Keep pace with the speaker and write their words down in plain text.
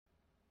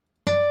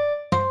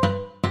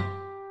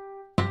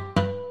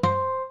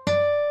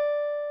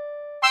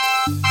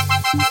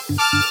Happy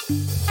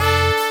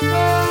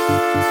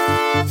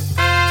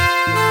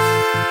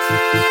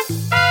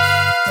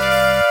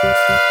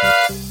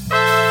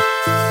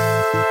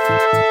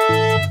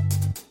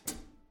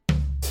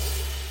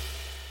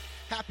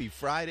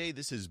Friday.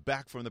 This is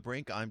Back from the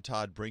Brink. I'm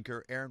Todd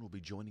Brinker. Aaron will be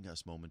joining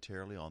us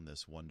momentarily on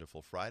this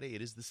wonderful Friday.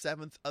 It is the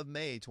 7th of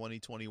May,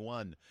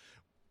 2021.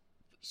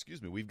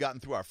 Excuse me. We've gotten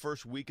through our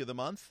first week of the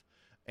month.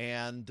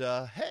 And,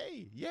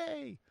 hey,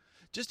 yay.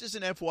 Just as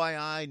an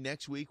FYI,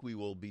 next week we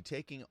will be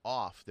taking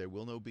off. There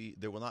will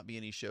not be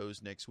any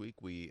shows next week.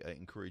 We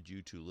encourage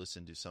you to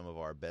listen to some of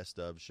our best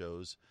of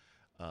shows.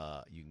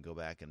 You can go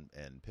back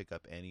and pick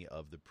up any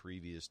of the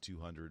previous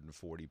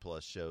 240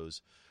 plus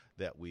shows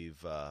that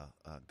we've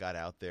got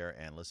out there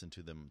and listen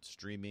to them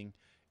streaming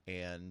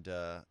and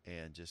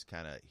just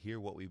kind of hear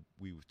what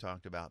we've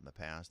talked about in the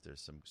past.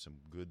 There's some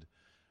good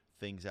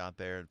things out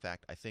there. In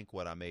fact, I think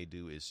what I may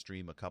do is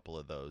stream a couple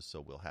of those,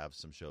 so we'll have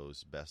some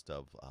shows best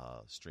of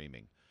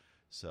streaming.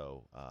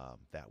 So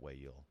that way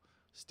you'll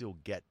still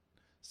get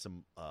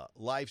some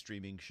live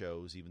streaming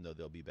shows, even though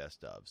they'll be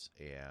best ofs,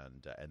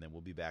 and then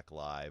we'll be back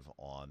live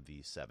on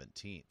the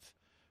 17th.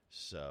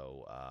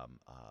 So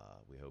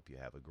we hope you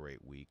have a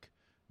great week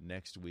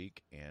next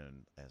week,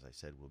 and as I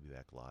said, we'll be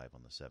back live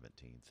on the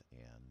 17th,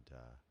 and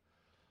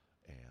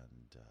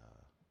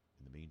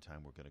in the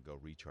meantime, we're going to go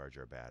recharge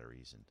our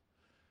batteries and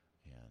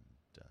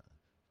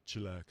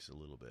chillax a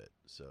little bit.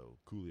 So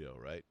coolio,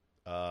 right?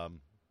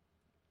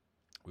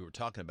 We were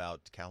talking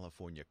about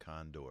California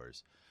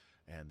condors,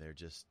 and they're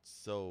just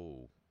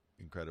so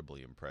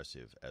incredibly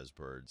impressive as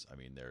birds. I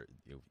mean, they're,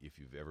 if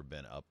you've ever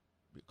been up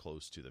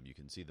close to them, you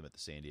can see them at the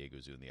San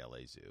Diego Zoo and the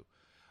LA Zoo,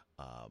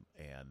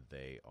 and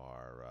they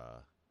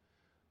are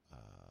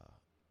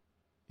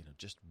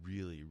just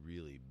really,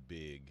 really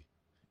big,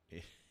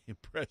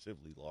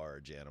 impressively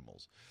large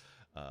animals,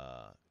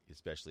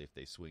 especially if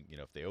they swing,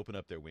 if they open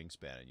up their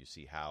wingspan and you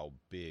see how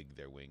big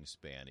their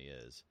wingspan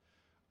is.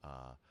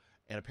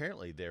 And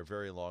apparently they're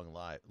very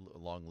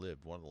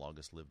long-lived, one of the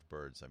longest-lived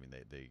birds. I mean,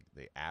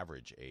 they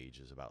average age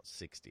is about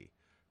 60,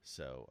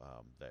 so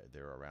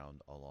they're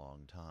around a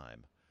long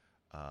time.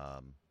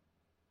 And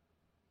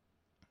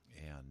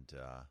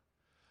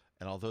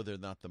although they're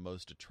not the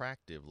most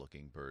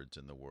attractive-looking birds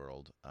in the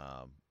world,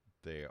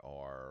 they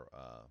are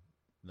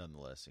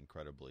nonetheless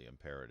incredibly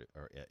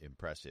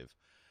impressive.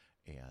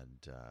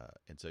 And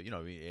so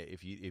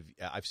if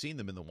I've seen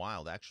them in the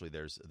wild. Actually,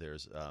 there's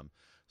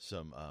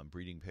some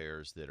breeding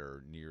pairs that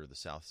are near the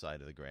south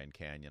side of the Grand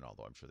Canyon.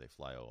 Although I'm sure they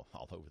fly all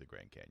over the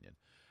Grand Canyon.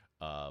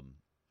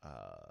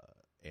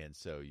 And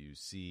so you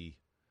see,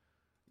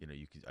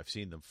 I've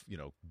seen them,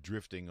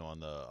 drifting on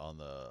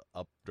the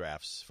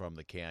updrafts from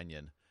the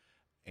canyon,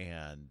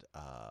 and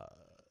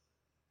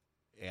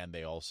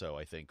they also,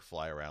 I think,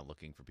 fly around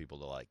looking for people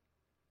to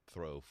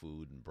throw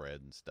food and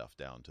bread and stuff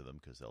down to them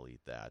because they'll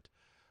eat that.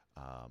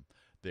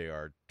 They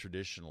are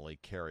traditionally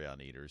carrion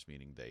eaters,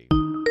 meaning they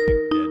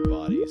pick dead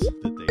bodies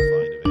that they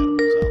find of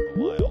animals out in the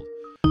wild,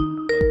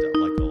 but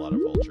like a lot of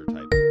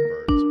vulture-type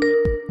birds.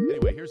 But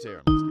anyway, here's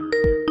Aaron. Let's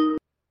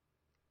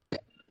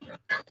get her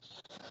here.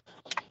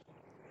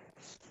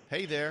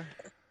 Hey there.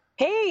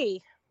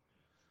 Hey.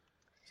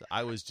 So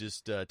I was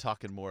just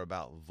talking more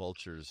about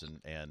vultures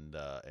and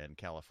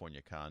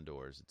California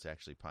condors. It's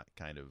actually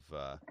kind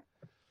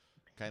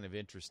of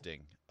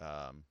interesting.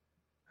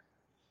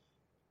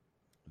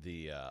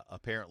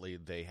 Apparently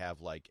they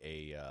have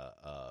a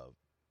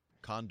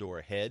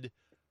condor head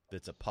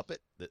that's a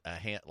puppet,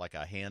 like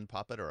a hand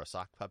puppet or a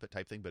sock puppet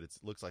type thing, but it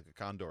looks like a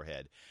condor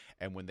head.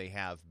 And when they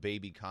have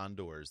baby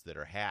condors that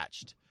are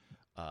hatched,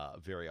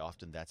 very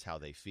often that's how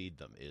they feed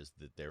them, is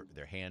that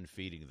they're hand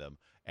feeding them,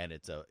 and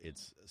it's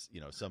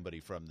somebody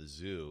from the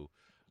zoo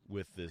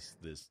with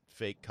this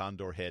fake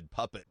condor head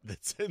puppet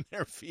that's in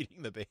there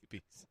feeding the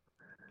babies.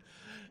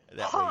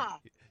 That way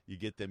you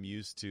get them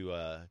used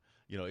to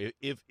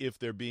if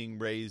they're being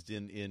raised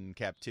in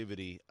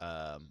captivity,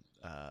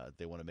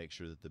 they want to make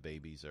sure that the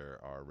babies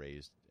are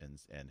raised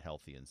and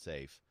healthy and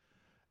safe,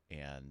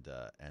 and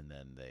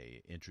then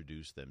they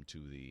introduce them to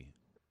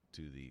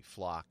the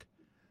flock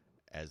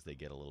as they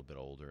get a little bit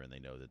older, and they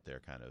know that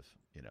they're kind of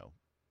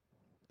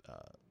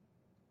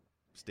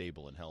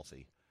stable and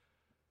healthy.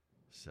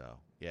 So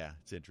yeah,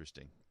 it's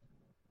interesting.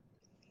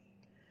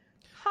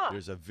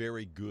 There's a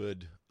very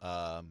good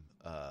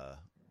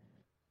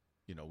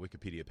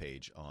Wikipedia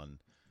page on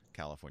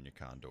California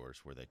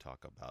condors where they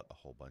talk about a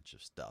whole bunch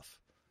of stuff.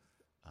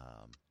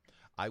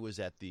 I was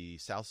at the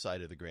south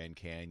side of the Grand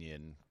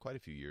Canyon quite a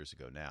few years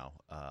ago now,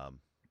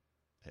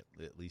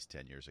 at least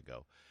 10 years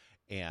ago,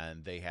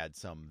 and they had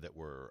some that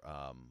were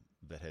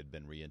that had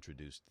been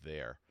reintroduced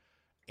there.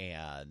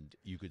 And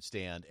you could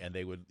stand, and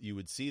you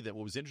would see that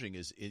what was interesting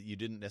is you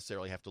didn't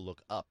necessarily have to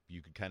look up.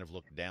 You could kind of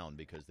look down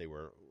because they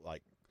were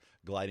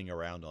gliding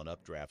around on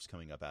updrafts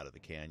coming up out of the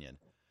canyon.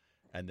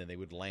 And then they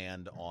would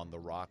land on the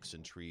rocks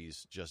and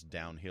trees just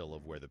downhill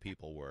of where the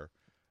people were.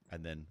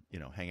 and then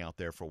hang out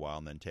there for a while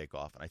and then take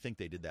off. And I think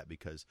they did that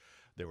because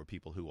there were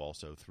people who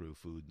also threw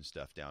food and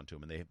stuff down to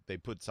them, and they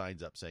put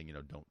signs up saying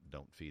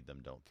don't feed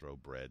them, don't throw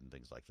bread and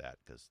things like that,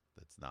 because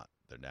that's not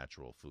their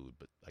natural food.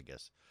 But I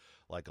guess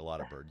like a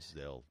lot of birds,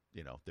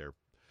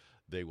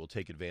 they will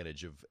take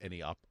advantage of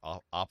any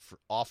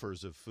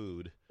offers of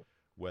food,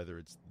 whether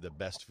it's the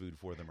best food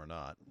for them or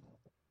not.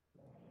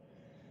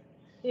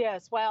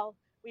 Yes, well,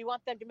 we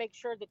want them to make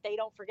sure that they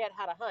don't forget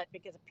how to hunt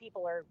because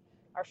people are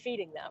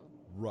feeding them.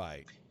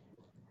 Right.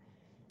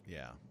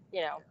 Yeah.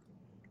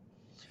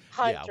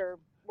 Hunt Yeah. or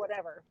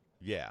whatever.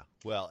 Yeah.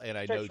 Well, and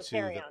I Search know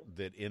for too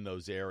that in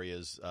those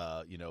areas,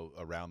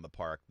 around the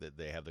park, that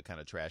they have the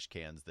kind of trash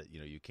cans that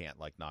you can't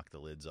like knock the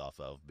lids off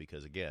of,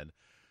 because again,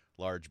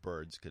 large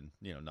birds can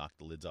knock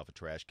the lids off a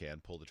trash can,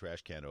 pull the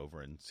trash can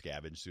over, and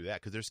scavenge through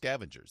that, because they're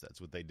scavengers. That's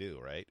what they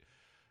do, right?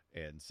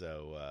 And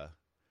so,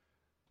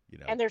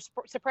 and they're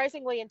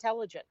surprisingly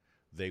intelligent.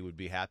 They would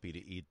be happy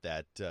to eat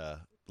that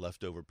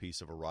leftover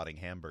piece of a rotting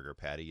hamburger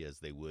patty as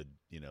they would,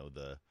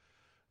 the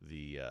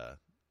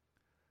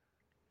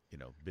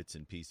bits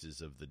and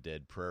pieces of the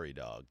dead prairie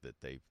dog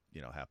that they,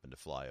 happen to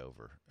fly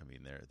over. I mean,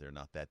 they're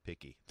not that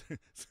picky.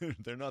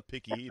 They're not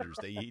picky eaters.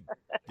 They eat,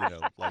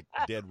 like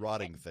dead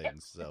rotting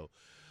things. So,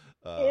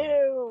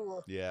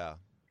 Ew. Yeah.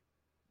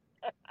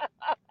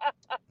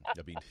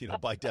 I mean,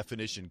 by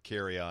definition,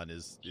 carrion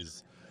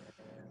is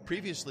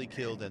previously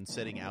killed and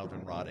setting out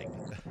and rotting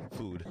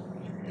food.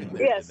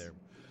 Yes. In their,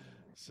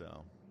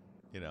 so,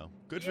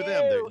 good for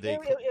them. Ew.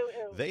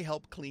 They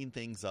help clean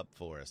things up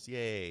for us.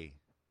 Yay.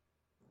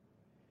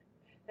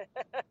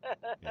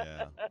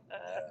 Yeah.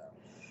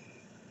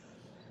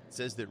 It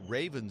says that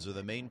ravens are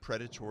the main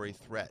predatory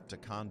threat to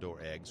condor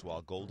eggs,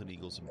 while golden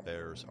eagles and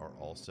bears are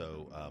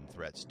also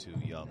threats to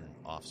young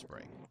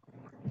offspring.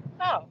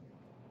 Oh.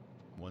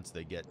 Once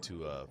they get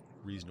to a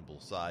reasonable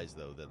size,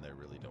 though, then they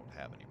really don't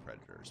have any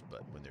predators.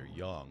 But when they're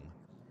young,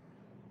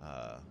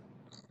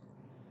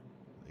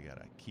 they got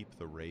to keep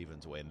the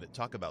ravens away. And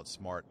talk about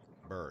smart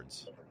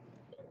birds.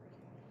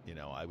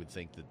 I would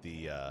think that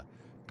the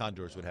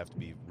condors would have to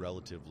be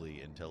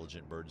relatively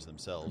intelligent birds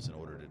themselves in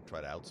order to try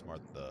to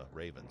outsmart the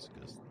ravens,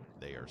 because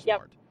they are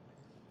smart.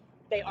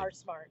 They are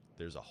smart.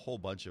 There's a whole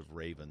bunch of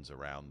ravens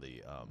around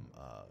the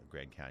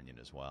Grand Canyon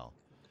as well.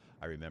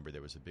 I remember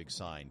there was a big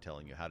sign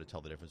telling you how to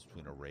tell the difference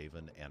between a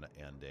raven and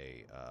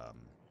a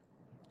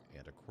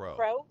crow.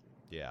 Crow?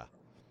 Yeah.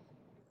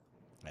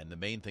 And the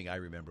main thing I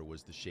remember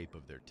was the shape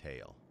of their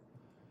tail.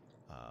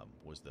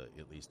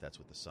 At least that's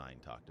what the sign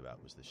talked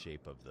about, was the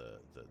shape of the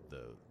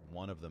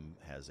one of them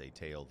has a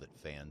tail that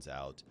fans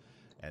out,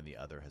 and the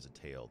other has a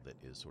tail that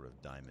is sort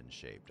of diamond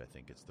shaped. I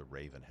think it's the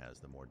raven has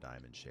the more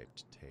diamond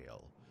shaped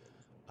tail.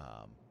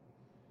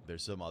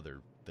 There's some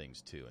other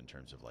things too in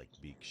terms of like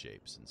beak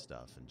shapes and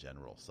stuff and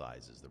general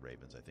sizes. The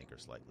ravens, I think, are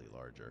slightly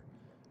larger,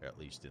 or at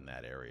least in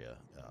that area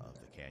of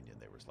the canyon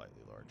they were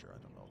slightly larger. I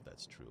don't know if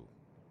that's true,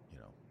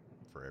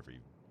 for every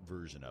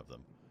version of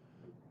them,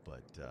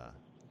 but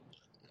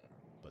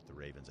the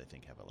ravens, I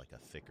think, have a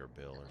thicker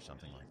bill or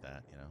something like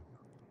that.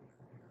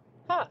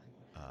 Huh.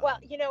 Well,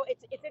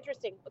 it's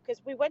interesting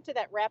because we went to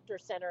that Raptor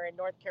Center in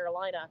North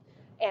Carolina,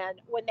 and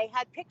when they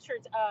had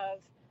pictures of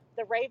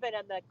the raven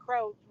and the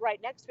crow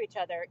right next to each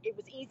other, it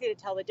was easy to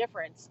tell the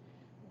difference.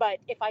 But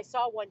if I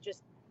saw one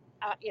just,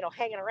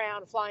 hanging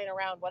around, flying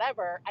around,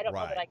 whatever, I don't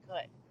know that I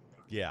could.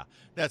 Yeah,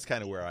 that's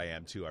kind of where I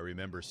am too. I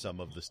remember some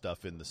of the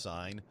stuff in the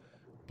sign,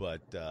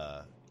 but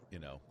I'm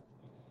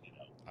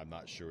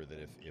not sure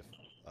that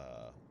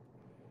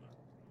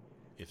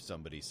if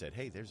somebody said,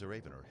 "Hey, there's a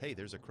raven," or "Hey,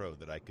 there's a crow,"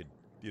 that I could,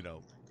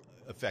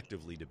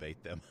 effectively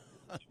debate them.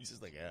 He's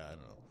just like, yeah, I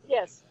don't know.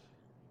 Yes.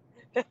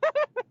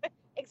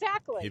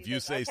 Exactly. If you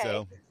say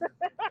so.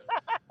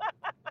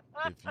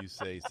 If you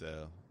say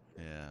so.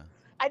 Yeah.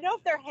 I know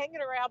if they're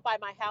hanging around by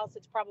my house,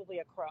 it's probably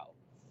a crow.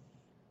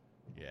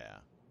 Yeah.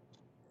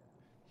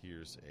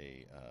 Here's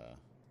a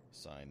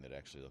sign that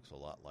actually looks a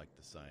lot like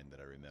the sign that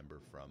I remember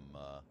from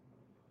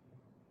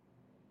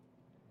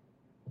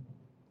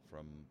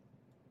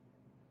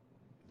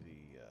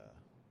the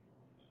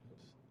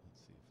let's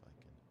see if I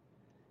can.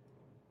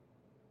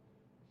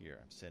 Here,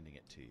 I'm sending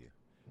it to you.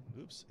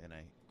 Oops, and I,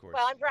 of course,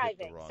 well, I'm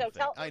driving, so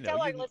tell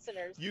our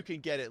listeners. You can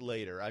get it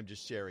later. I'm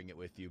just sharing it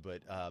with you.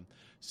 But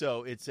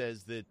so it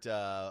says that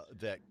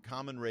that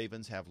common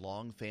ravens have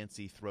long,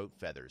 fancy throat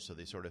feathers, so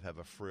they sort of have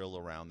a frill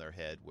around their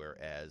head,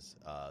 whereas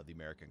the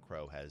American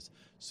crow has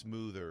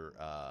smoother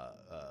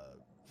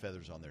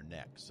feathers on their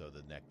neck, so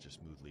the neck just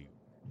smoothly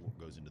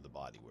goes into the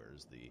body,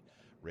 whereas the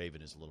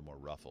raven is a little more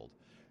ruffled.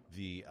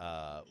 The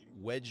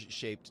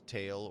wedge-shaped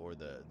tail, or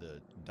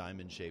the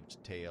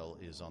diamond-shaped tail,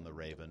 is on the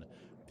raven.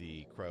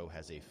 The crow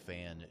has a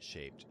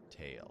fan-shaped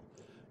tail.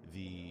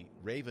 The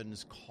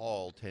raven's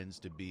call tends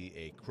to be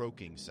a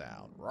croaking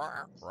sound,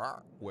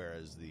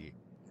 whereas the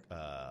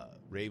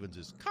raven's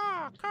is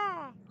caw,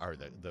 caw, or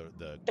the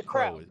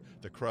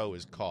crow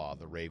is caw,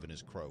 the raven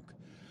is croak.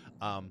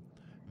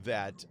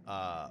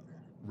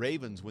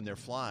 Ravens, when they're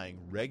flying,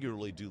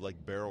 regularly do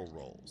like barrel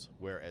rolls,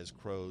 whereas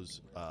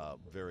crows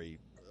very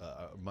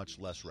much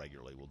less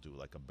regularly, will do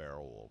like a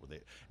barrel roll.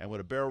 And what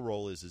a barrel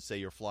roll is say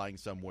you're flying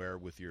somewhere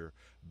with your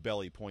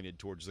belly pointed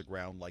towards the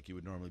ground like you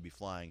would normally be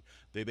flying.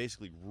 They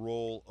basically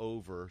roll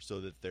over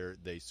so that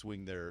they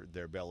swing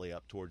their belly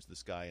up towards the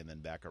sky and then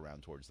back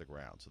around towards the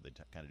ground. So they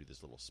kind of do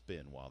this little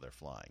spin while they're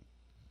flying.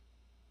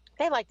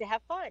 They like to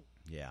have fun.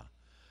 Yeah.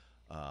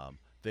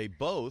 They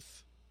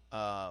both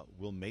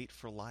will mate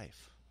for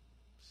life.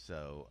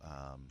 So,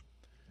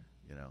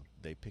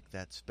 they pick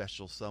that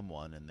special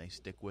someone and they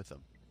stick with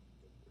them.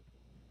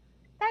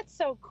 That's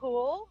so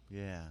cool.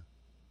 Yeah.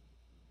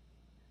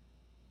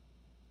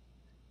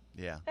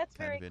 Yeah. That's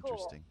kind very of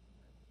interesting.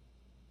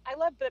 Cool. I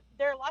love, but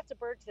there are lots of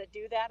birds that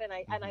do that, and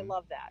I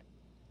love that.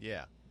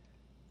 Yeah.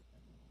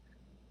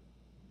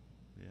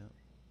 Yeah.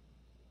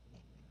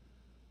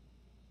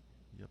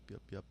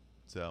 Yep.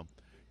 So,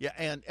 yeah,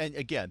 and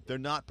again, they're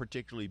not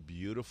particularly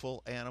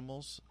beautiful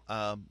animals,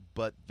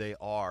 but they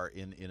are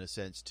in a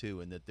sense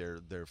too, in that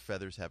their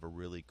feathers have a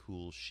really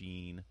cool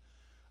sheen.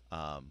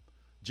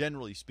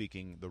 Generally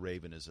speaking, the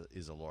raven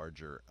is a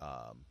larger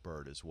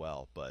bird as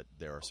well, but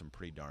there are some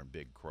pretty darn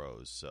big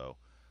crows. So,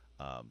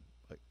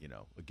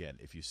 again,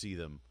 if you see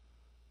them,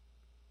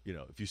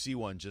 if you see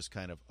one just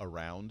kind of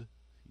around,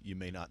 you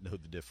may not know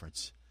the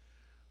difference.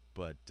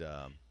 But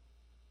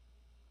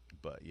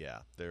yeah,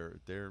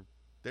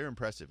 they're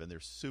impressive, and they're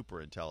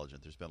super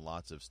intelligent. There's been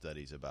lots of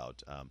studies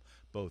about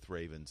both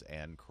ravens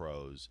and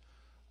crows,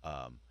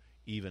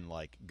 even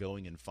like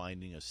going and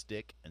finding a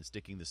stick and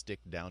sticking the stick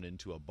down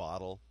into a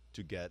bottle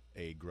to get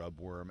a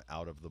grub worm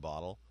out of the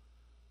bottle.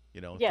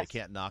 If Yes. they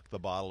can't knock the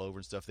bottle over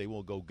and stuff, they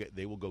will go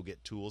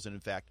get tools. And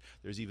in fact,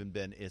 there's even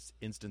been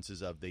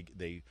instances of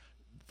they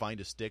find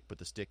a stick, but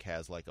the stick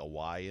has like a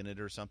Y in it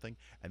or something,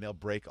 and they'll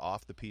break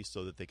off the piece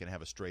so that they can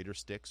have a straighter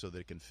stick so that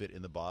it can fit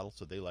in the bottle.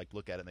 So they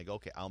look at it and they go,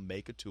 okay, I'll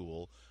make a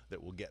tool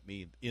that will get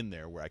me in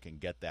there where I can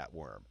get that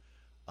worm.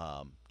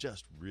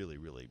 Just really,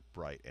 really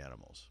bright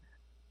animals.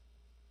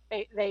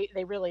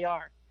 They really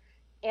are,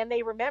 and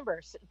they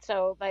remember.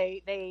 So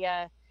they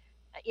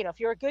if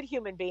you're a good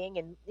human being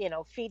and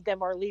feed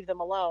them or leave them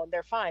alone,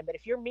 they're fine. But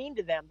if you're mean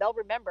to them, they'll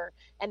remember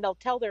and they'll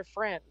tell their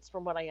friends,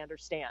 from what I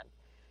understand.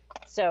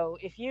 So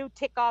if you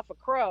tick off a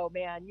crow,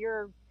 man,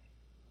 you're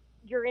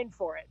in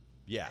for it.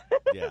 Yeah.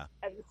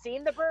 Have you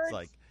seen the birds? It's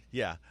like,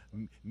 yeah,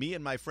 me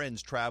and my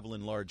friends travel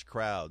in large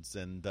crowds,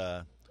 and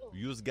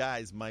you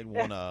guys might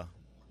want to,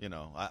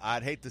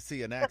 I'd hate to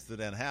see an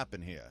accident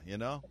happen here,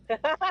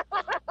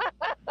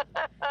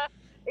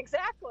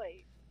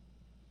 Exactly.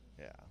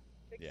 Yeah.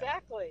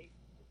 Exactly.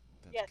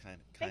 That's yes.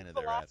 kind of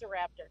their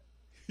Velociraptor.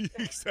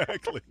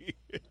 Exactly.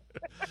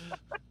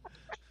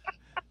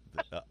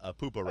 A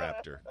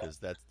poopa-raptor, because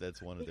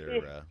that's one of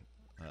their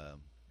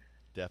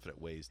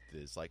definite ways.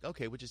 Is like,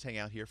 okay, we'll just hang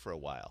out here for a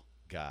while,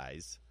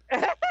 guys.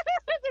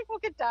 People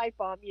could dive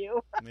bomb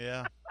you.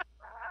 Yeah.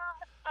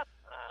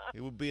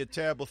 It would be a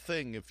terrible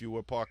thing if you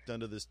were parked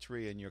under this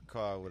tree and your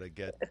car would have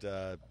get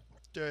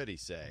dirty,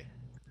 say.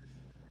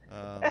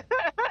 Yeah.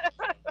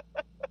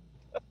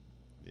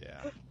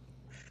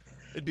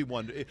 It'd be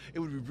it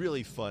would be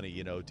really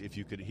funny, if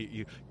you could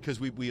hear, because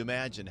we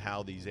imagine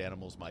how these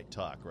animals might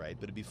talk, right?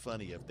 But it'd be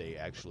funny if they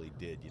actually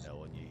did,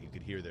 and you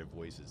could hear their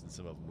voices, and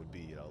some of them would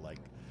be, like,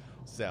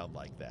 sound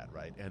like that,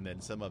 right? And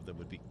then some of them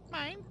would be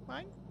mine. Oh,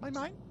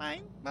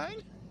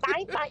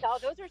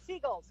 those are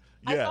seagulls.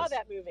 Yes. I saw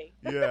that movie.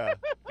 Yeah.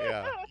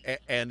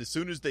 And as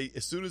soon as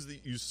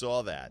you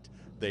saw that,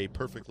 they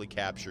perfectly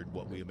captured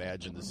what we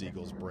imagine the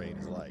seagull's brain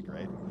is like,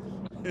 right?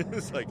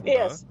 It's like,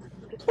 yes.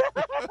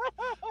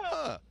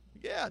 Huh.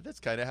 Yeah, that's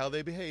kind of how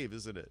they behave,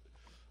 isn't it?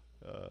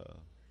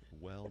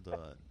 Well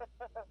done.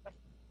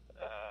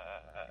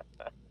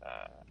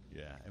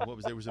 Yeah,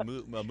 and there was a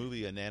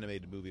movie, an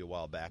animated movie a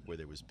while back where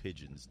there was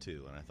pigeons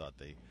too, and I thought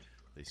they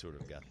sort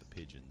of got the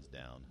pigeons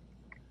down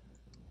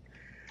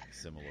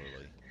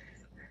similarly.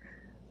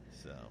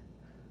 So,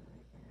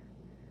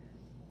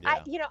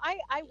 yeah.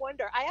 I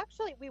wonder.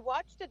 We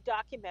watched a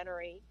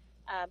documentary,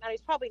 and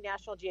it's probably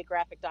National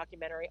Geographic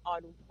documentary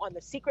on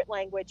the secret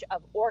language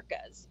of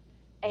orcas,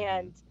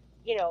 and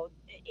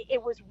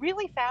it was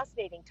really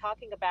fascinating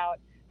talking about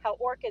how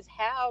orcas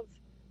have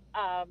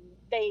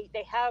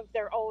they have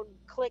their own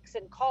clicks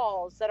and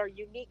calls that are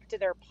unique to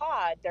their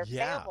pod, their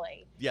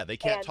family. Yeah, they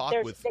can't talk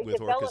with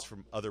orcas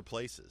from other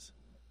places.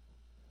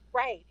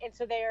 Right, and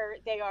so their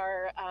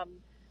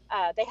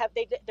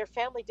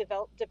family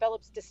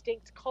develops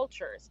distinct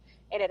cultures,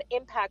 and it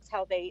impacts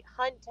how they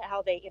hunt,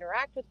 how they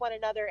interact with one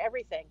another,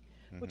 everything,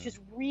 which is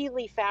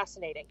really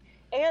fascinating.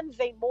 And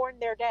they mourn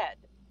their dead.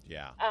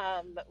 Yeah.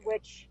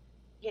 Which,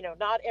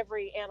 not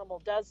every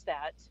animal does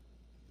that.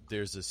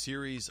 There's a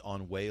series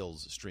on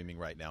whales streaming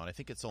right now, and I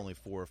think it's only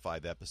 4 or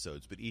 5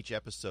 episodes, but each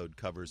episode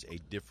covers a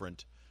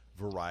different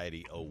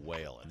variety of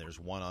whale. And there's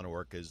one on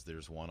orcas,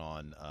 there's one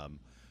on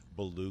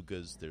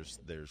belugas,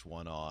 there's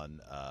one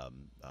on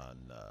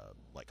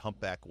like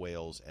humpback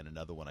whales, and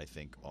another one I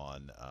think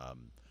on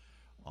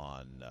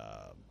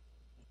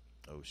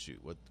oh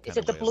shoot, what kind is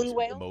it? The blue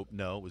whale?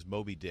 No, it was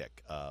Moby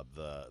Dick,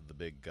 the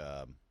big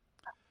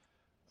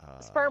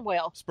Sperm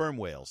whale. Sperm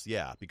whales,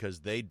 yeah,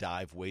 because they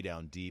dive way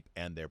down deep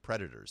and they're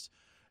predators,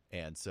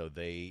 and so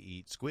they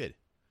eat squid,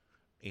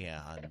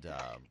 and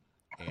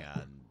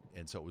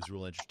so it was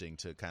real interesting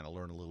to kind of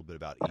learn a little bit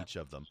about each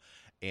of them,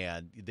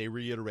 and they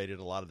reiterated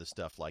a lot of the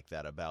stuff like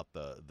that about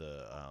the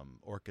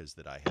orcas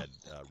that I had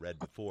read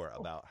before,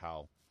 about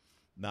how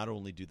not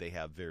only do they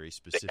have very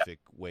specific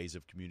ways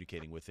of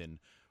communicating within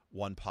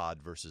one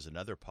pod versus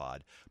another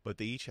pod, but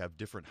they each have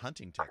different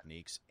hunting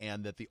techniques,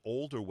 and that the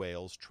older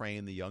whales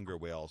train the younger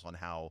whales on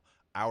how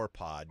our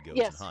pod goes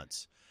and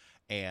hunts.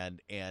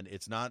 And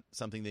it's not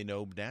something they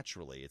know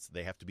naturally.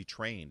 They have to be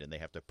trained, and they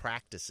have to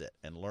practice it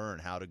and learn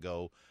how to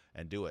go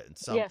and do it. And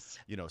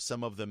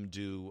some of them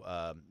do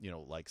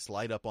like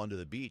slide up onto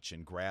the beach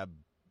and grab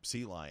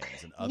sea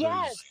lions, and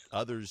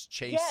others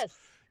chase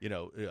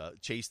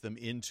chase them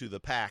into the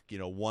pack.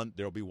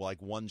 There'll be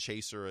like one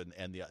chaser,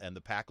 and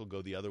the pack will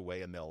go the other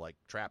way, and they'll like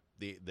trap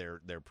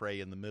their prey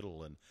in the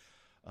middle. And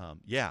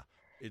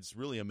it's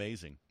really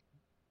amazing.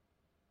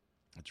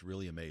 It's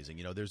really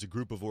amazing. There's a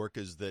group of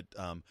orcas that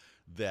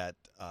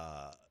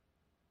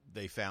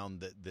they found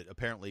that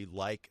apparently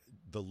like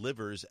the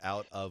livers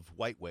out of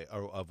white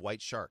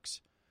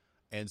sharks,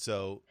 and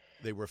so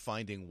they were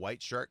finding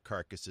white shark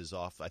carcasses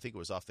off. I think it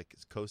was off the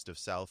coast of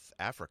South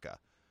Africa,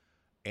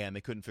 and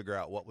they couldn't figure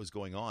out what was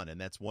going on. And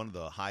that's one of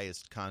the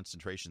highest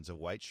concentrations of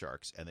white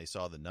sharks, and they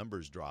saw the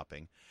numbers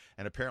dropping.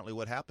 And apparently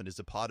what happened is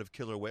a pod of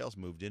killer whales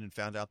moved in and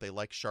found out they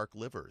like shark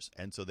livers.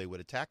 And so they would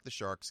attack the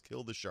sharks,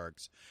 kill the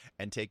sharks,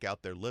 and take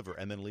out their liver,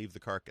 and then leave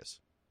the carcass.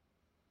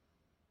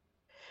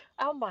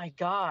 Oh, my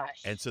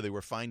gosh. And so they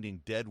were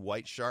finding dead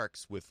white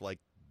sharks with, like,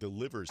 the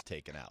livers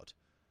taken out.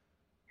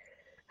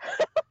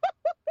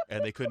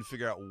 And they couldn't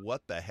figure out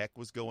what the heck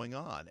was going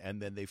on.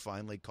 And then they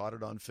finally caught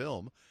it on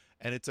film.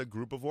 And it's a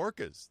group of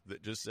orcas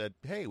that just said,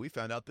 hey, we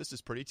found out this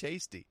is pretty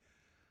tasty.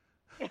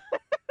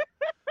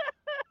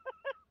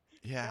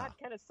 Yeah. God,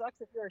 kind of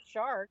sucks if you're a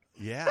shark.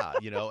 Yeah,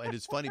 and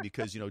it's funny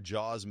because,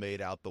 Jaws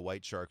made out the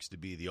white sharks to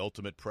be the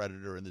ultimate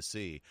predator in the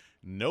sea.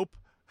 Nope.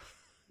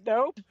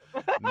 Nope.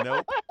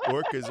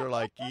 Orcas are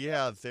like,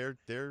 yeah,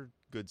 they're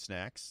good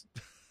snacks.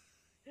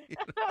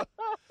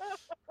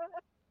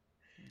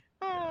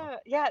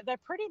 Yeah, they're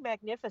pretty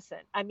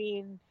magnificent. I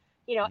mean,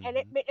 and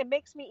it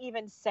makes me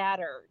even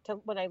sadder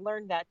when I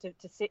learned that to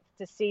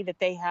see that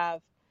they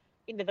have,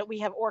 that we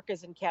have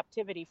orcas in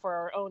captivity for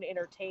our own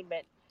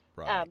entertainment,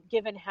 right.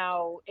 Given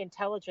how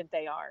intelligent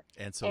they are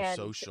and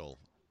social,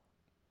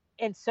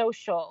 and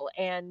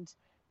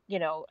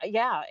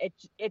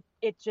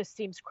it just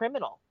seems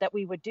criminal that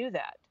we would do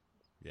that.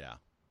 Yeah.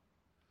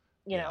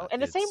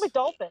 And the same with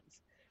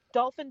dolphins.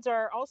 Dolphins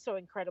are also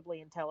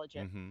incredibly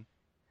intelligent. Mm-hmm.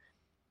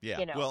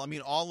 Yeah. Well, I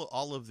mean,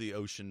 all of the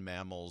ocean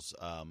mammals,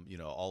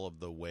 all of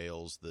the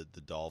whales, the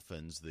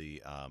dolphins, there's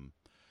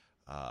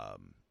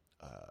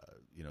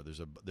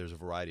a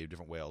variety of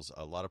different whales.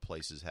 A lot of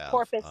places have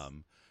porpoise.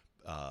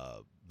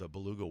 The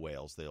beluga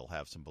whales. They'll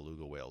have some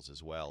beluga whales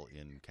as well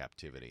in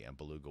captivity, and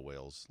beluga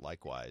whales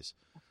likewise.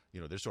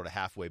 They're sort of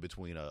halfway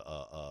between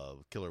a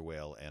killer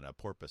whale and a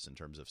porpoise in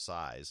terms of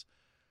size.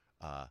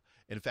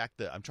 In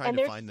fact, I'm trying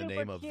to find the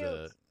name of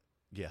the.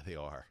 Yeah, they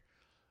are.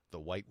 The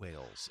white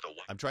whales.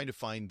 I'm trying to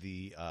find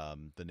the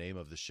name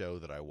of the show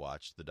that I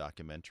watched, the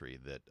documentary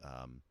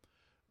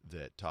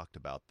that talked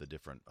about the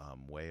different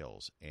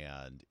whales,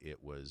 and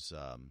it was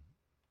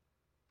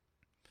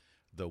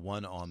the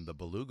one on the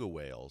beluga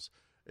whales.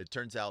 It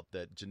turns out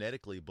that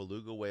genetically,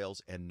 beluga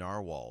whales and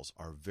narwhals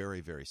are very,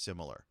 very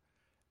similar.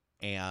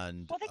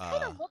 And they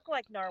kind of look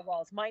like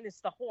narwhals, minus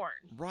the horn.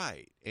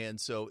 Right, and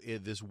so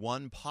this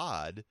one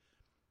pod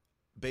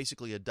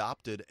basically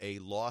adopted a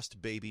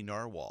lost baby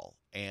narwhal,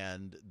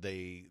 and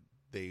they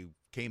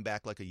came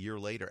back like a year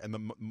later,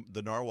 and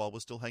the narwhal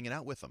was still hanging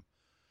out with them.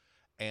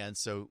 And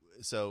so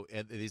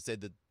and they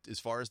said that as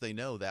far as they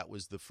know, that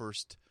was the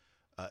first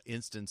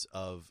instance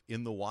of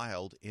in the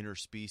wild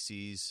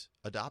interspecies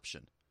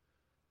adoption.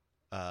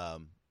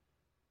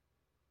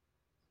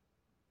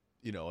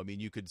 I mean,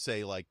 you could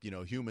say like,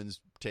 humans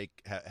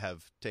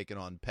have taken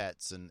on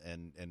pets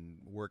and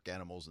work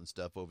animals and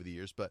stuff over the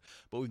years, but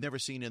we've never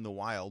seen in the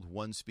wild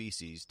one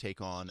species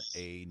take on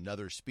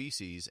another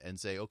species and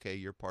say, okay,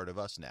 you're part of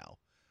us now.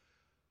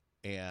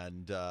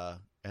 And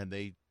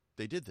they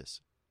did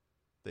this.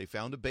 They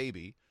found a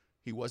baby.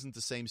 He wasn't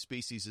the same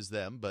species as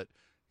them, but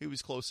he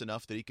was close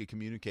enough that he could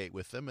communicate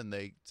with them. And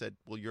they said,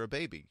 well, you're a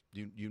baby.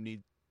 You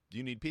need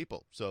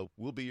people. So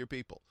we'll be your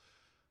people.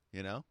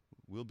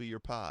 We'll be your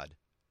pod.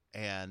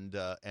 And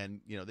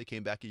they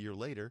came back a year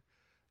later,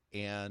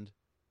 and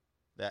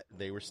that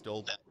they were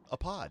still a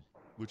pod,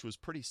 which was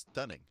pretty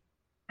stunning.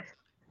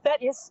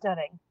 That is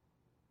stunning.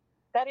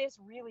 That is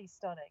really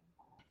stunning.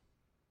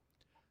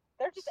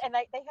 They're just, and they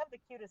have the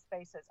cutest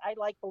faces. I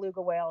like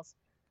beluga whales,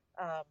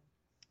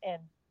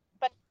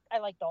 but I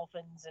like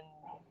dolphins and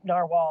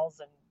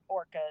narwhals and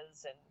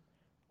orcas and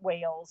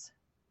whales.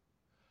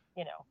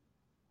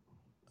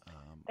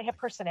 They have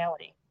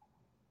personality.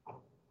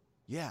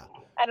 Yeah.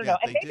 I don't know.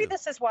 And maybe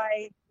this is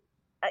why,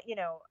 I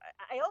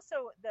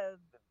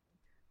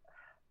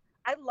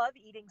I love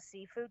eating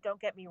seafood. Don't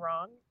get me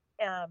wrong.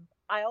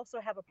 I also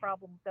have a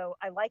problem though.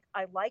 I like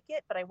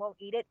it, but I won't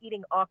eat it.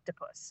 Eating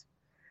octopus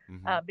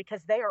Mm-hmm.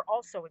 because they are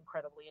also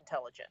incredibly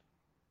intelligent.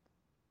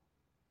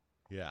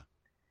 Yeah.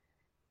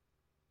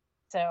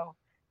 So,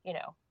 you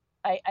know,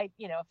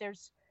 if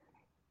there's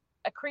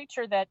a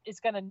creature that is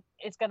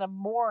gonna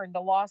mourn the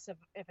loss of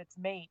its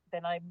mate,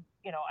 then I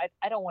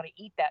don't want to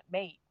eat that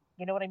mate.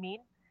 You know what I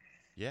mean?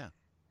 Yeah.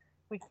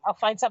 I'll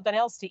find something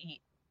else to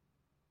eat.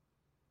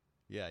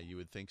 Yeah, you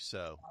would think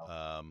so.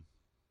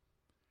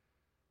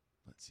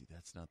 Let's see,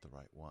 that's not the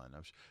right one. I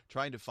was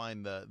trying to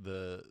find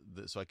the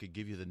so I could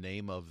give you the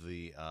name of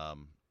the.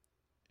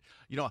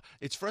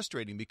 It's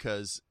frustrating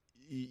because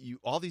you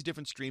all these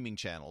different streaming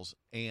channels,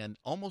 and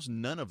almost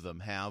none of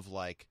them have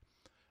like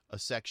a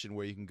section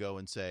where you can go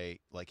and say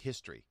like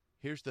history.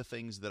 Here's the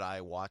things that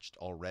I watched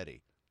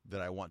already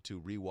that I want to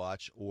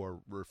rewatch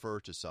or refer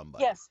to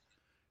somebody. Yes.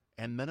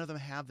 And none of them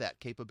have that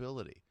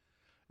capability.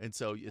 And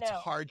so it's No.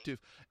 hard to,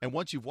 and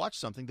once you've watched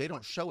something, they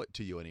don't show it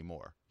to you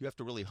anymore. You have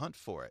to really hunt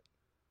for it.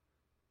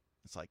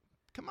 It's like,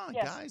 come on,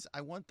 Yes. guys,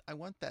 I want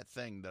that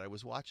thing that I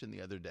was watching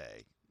the other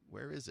day.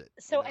 Where is it?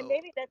 So, and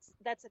maybe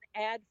that's an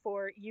ad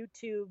for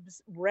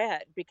YouTube's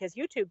Red, because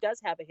YouTube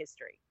does have a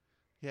history.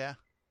 Yeah.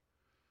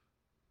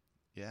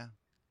 Yeah,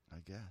 I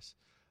guess.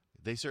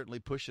 They certainly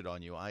push it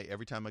on you.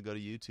 Every time I go to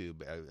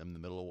YouTube, I'm in the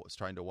middle of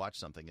trying to watch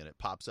something, and it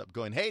pops up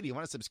going, hey, do you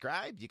want to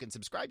subscribe? You can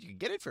subscribe. You can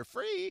get it for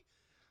free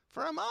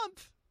for a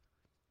month.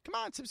 Come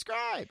on,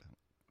 subscribe.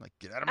 I'm like,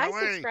 get out of my way.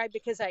 I subscribe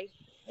because I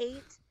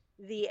hate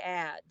the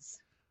ads.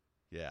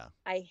 Yeah.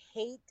 I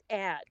hate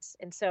ads.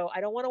 And so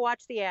I don't want to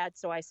watch the ads,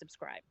 so I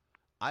subscribe.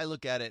 I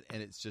look at it,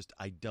 and it's just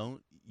I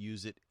don't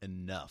use it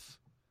enough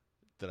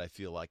that I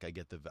feel like I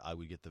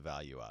would get the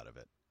value out of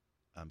it.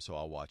 So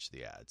I'll watch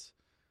the ads.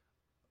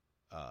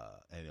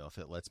 And if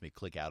it lets me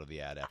click out of the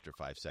ad after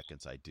 5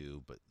 seconds, I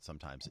do. But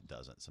sometimes it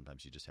doesn't.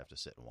 Sometimes you just have to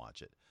sit and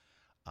watch it.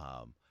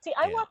 See,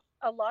 I watch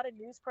a lot of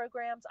news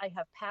programs. I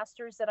have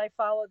pastors that I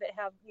follow that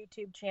have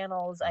YouTube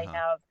channels. I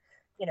have,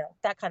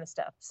 that kind of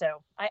stuff.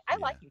 So I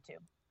like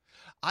YouTube.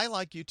 I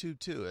like YouTube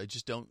too. I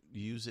just don't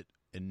use it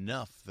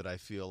enough that I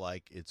feel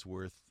like it's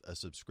worth a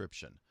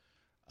subscription.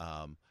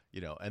 And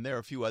there are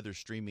a few other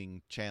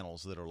streaming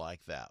channels that are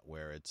like that,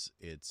 where it's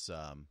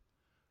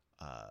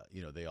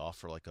they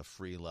offer like a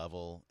free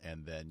level,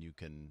 and then you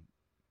can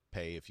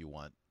pay if you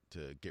want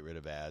to get rid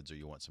of ads or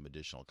you want some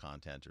additional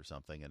content or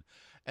something.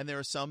 And there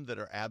are some that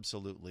are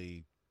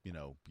absolutely,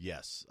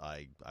 yes,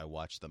 I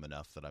watch them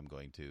enough that I'm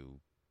going to,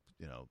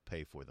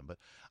 pay for them. But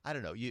I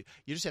don't know. You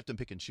just have to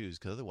pick and choose,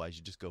 because otherwise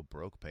you just go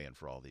broke paying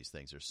for all these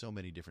things. There's so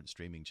many different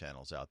streaming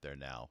channels out there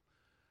now,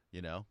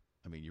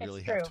 I mean, you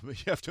really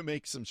have to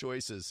make some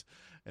choices,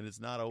 and it's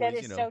not always,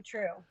 That is so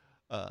true.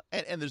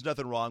 And there's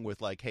nothing wrong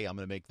with like, hey, I'm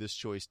going to make this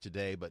choice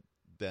today, but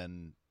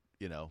then,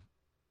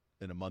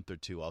 in a month or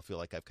two, I'll feel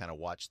like I've kind of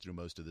watched through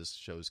most of this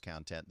show's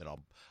content, then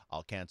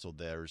I'll cancel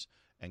theirs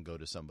and go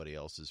to somebody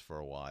else's for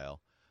a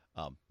while.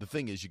 The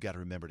thing is, you got to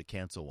remember to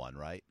cancel one,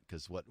 right?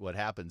 Because what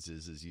happens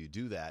is you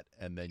do that,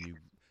 and then you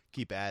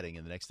keep adding,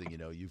 and the next thing you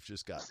know, you've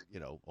just got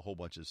a whole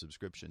bunch of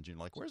subscriptions. And you're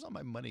like, where's all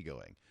my money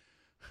going?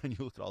 And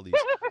you look at all these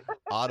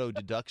auto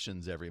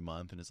deductions every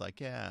month, and it's like,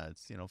 yeah,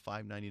 it's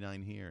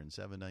 $5.99 here and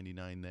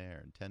 $7.99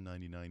 there and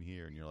 $10.99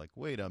 here, and you're like,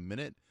 wait a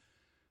minute,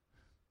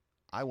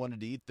 I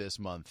wanted to eat this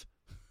month.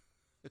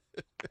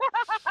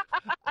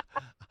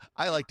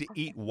 I like to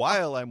eat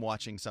while I'm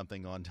watching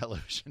something on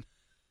television.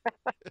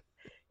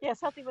 Yeah,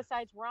 something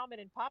besides ramen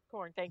and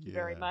popcorn. Thank you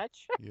very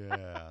much.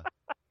 Yeah.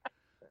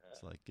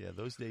 It's like, yeah,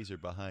 those days are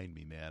behind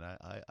me, man.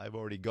 I've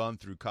already gone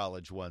through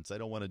college once. I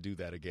don't want to do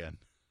that again.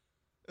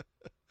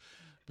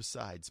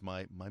 Besides,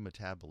 my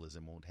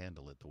metabolism won't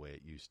handle it the way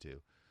it used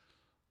to.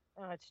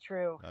 Oh, it's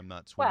true. I'm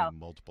not swimming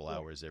multiple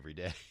hours every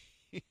day.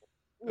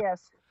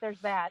 Yes, there's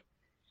that.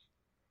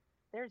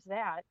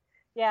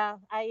 Yeah,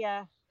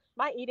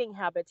 my eating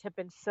habits have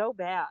been so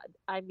bad.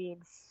 I mean,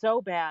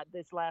 so bad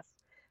this last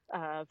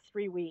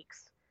 3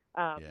 weeks.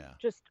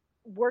 Just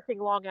working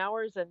long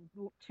hours and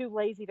too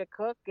lazy to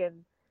cook.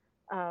 And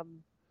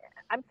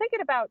I'm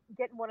thinking about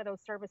getting one of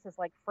those services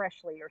like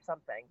Freshly or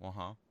something.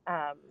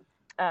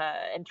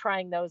 And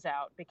trying those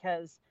out,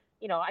 because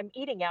I'm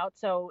eating out,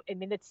 so I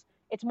mean it's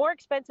more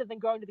expensive than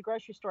going to the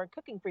grocery store and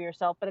cooking for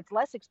yourself, but it's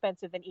less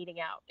expensive than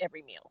eating out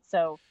every meal.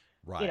 So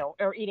right.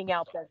 Or eating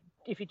out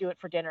if you do it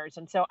for dinners.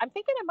 And so I'm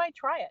thinking I might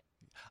try it.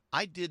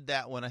 I did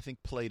that one. I think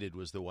Plated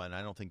was the one.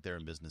 I don't think they're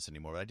in business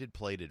anymore, but I did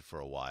Plated for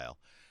a while,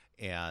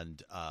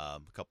 and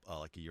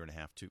like a year and a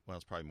half,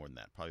 it's probably more than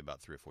that, probably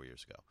about 3 or 4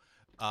 years ago.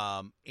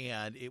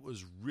 And it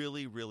was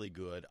really, really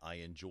good. I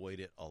enjoyed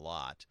it a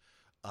lot.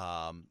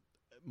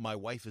 My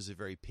wife is a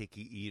very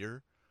picky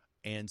eater,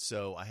 and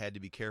so I had to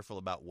be careful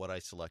about what I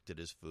selected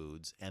as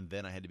foods, and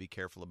then I had to be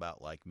careful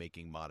about like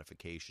making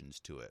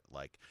modifications to it.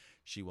 Like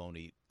she won't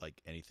eat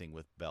like anything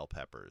with bell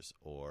peppers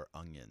or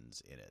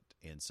onions in it,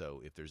 and so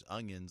if there's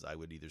onions, I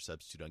would either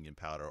substitute onion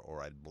powder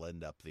or I'd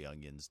blend up the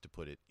onions to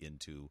put it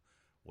into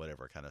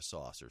whatever kind of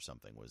sauce or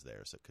something was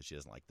there, so because she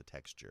doesn't like the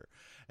texture.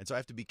 And so I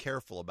have to be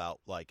careful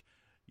about like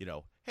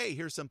hey,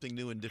 here's something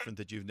new and different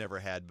that you've never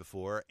had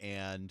before,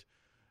 and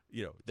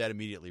that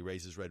immediately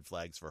raises red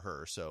flags for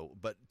her. So,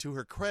 but to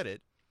her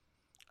credit,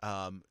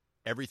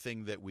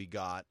 everything that we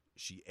got,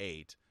 she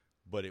ate,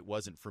 but it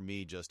wasn't for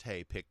me just,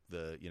 hey, pick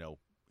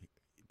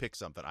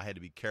something. I had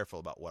to be careful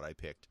about what I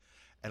picked.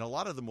 And a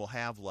lot of them will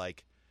have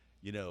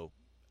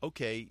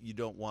okay, you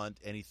don't want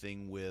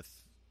anything with,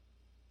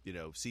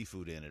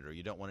 seafood in it, or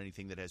you don't want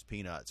anything that has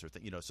peanuts or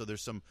so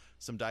there's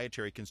some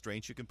dietary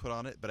constraints you can put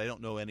on it, but I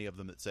don't know any of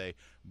them that say,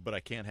 but I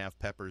can't have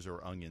peppers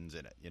or onions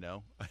in it,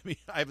 I mean,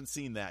 I haven't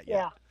seen that yet.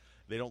 Yeah.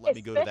 They don't let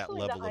me go to that Especially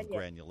level of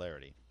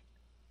granularity.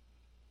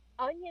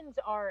 Onions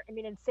are, I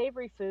mean, in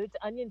savory foods,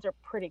 onions are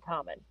pretty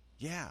common.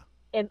 Yeah.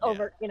 In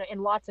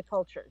lots of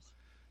cultures.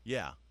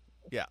 Yeah.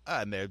 Yeah.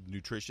 And they're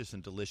nutritious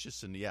and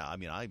delicious. And yeah, I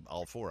mean, I'm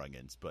all for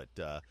onions, but,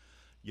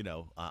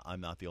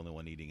 I'm not the only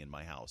one eating in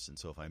my house. And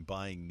so if I'm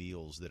buying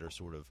meals that are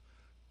sort of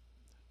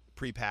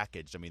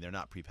prepackaged, I mean, they're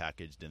not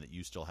prepackaged in that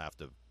you still have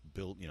to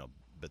build,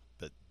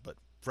 but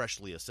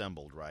freshly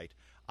assembled, right?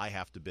 I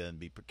have to then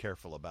be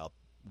careful about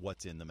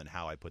what's in them and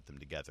how I put them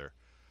together.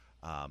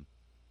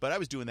 But I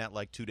was doing that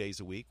like 2 days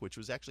a week, which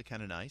was actually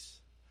kind of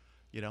nice.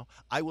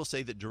 I will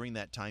say that during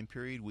that time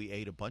period, we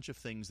ate a bunch of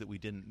things that we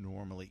didn't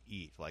normally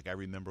eat. Like I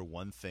remember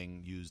one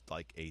thing used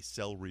like a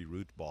celery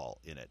root ball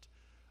in it,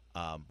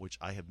 which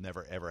I have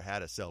never, ever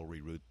had a celery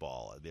root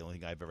ball. The only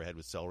thing I've ever had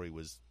with celery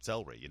was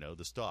celery,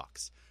 the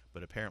stalks.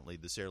 But apparently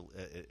the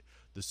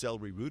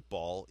celery root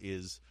ball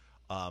is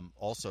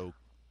also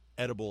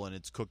edible, and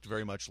it's cooked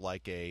very much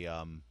like a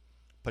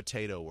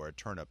potato or a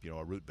turnip,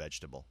 a root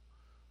vegetable.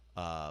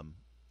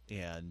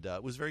 And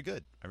it was very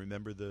good. I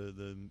remember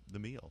the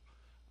meal.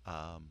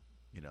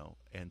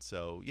 And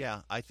so,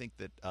 yeah, I think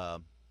that,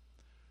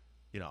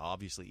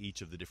 obviously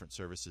each of the different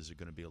services are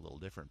going to be a little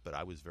different, but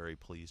I was very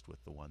pleased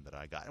with the one that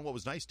I got. And what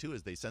was nice, too,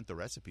 is they sent the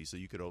recipe so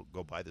you could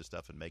go buy the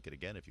stuff and make it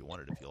again if you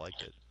wanted, if you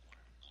liked it.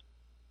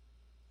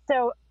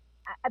 So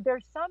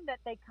there's some that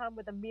they come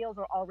with the meals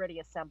are already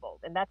assembled,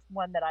 and that's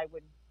one that I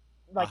would,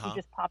 you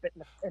just pop it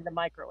in the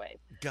microwave.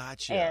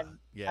 Gotcha. And,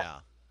 yeah.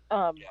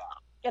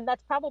 And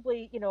that's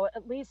probably,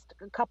 at least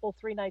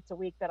 3 nights a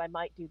week that I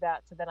might do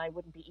that, so then I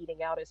wouldn't be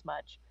eating out as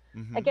much.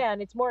 Mm-hmm.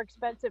 Again, it's more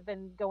expensive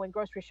than going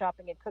grocery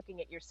shopping and cooking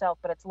it yourself,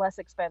 but it's less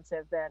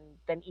expensive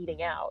than eating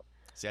mm-hmm. out.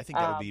 See, I think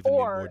that would be even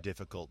more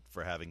difficult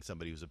for having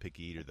somebody who's a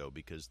picky eater, though,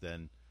 because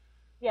then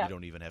you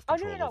don't even have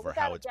control over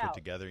how it's put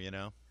together,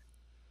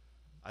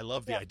 I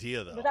love the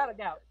idea, though. Without a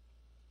doubt.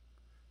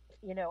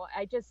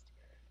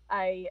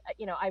 I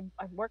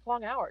work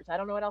long hours. I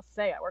don't know what else to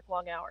say. I work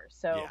long hours.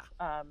 So,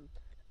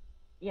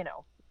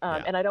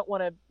 and I don't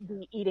want to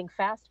be eating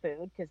fast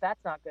food because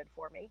that's not good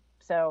for me.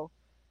 So,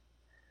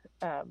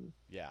 I'm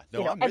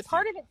and with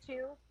part you. of it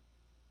too,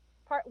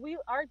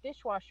 our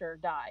dishwasher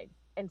died.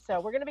 And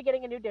so we're going to be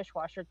getting a new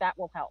dishwasher. That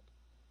will help.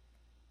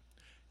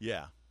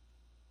 Yeah.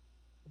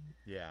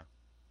 Yeah.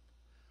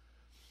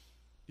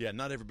 Yeah,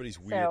 not everybody's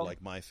weird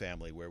like my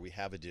family, where we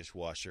have a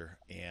dishwasher,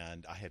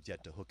 and I have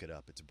yet to hook it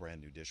up. It's a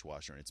brand new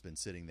dishwasher, and it's been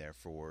sitting there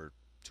for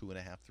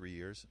 2.5, 3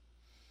 years.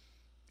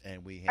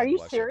 And we hand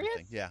wash serious?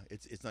 everything. Yeah,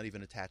 it's not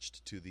even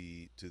attached to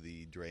the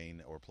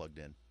drain or plugged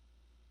in.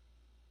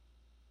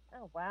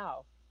 Oh,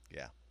 wow.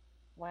 Yeah.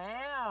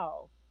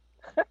 Wow.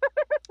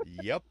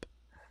 Yep.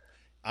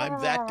 I'm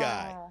that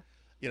guy.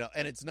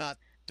 And it's not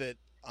that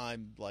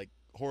I'm like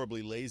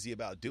horribly lazy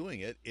about doing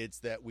it. It's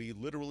that we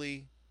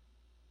literally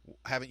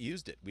haven't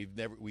used it. We've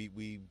never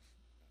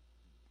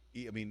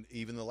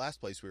even the last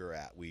place we were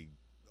at, we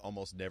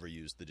almost never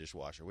used the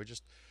dishwasher. We're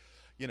just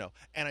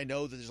and I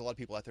know that there's a lot of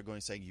people out there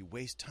saying you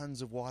waste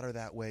tons of water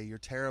that way. You're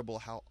terrible.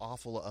 How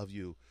awful of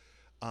you.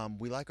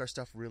 We like our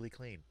stuff really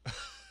clean.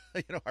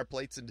 Our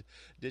plates and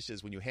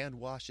dishes, when you hand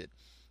wash it,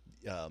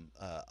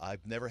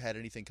 I've never had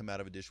anything come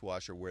out of a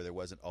dishwasher where there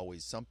wasn't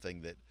always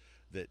something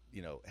that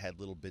had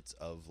little bits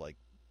of like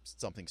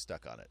something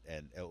stuck on it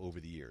and over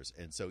the years.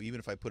 And so even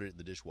if I put it in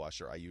the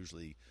dishwasher, I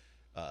usually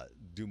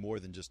do more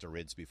than just a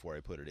rinse before I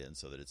put it in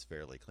so that it's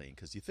fairly clean.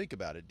 Because you think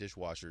about it,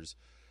 dishwashers,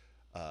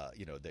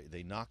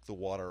 they knock the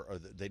water, or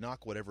they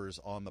knock whatever's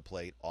on the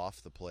plate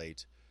off the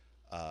plate,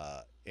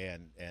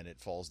 and it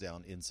falls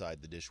down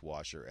inside the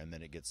dishwasher, and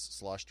then it gets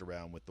sloshed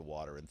around with the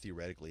water, and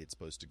theoretically it's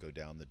supposed to go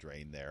down the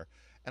drain there.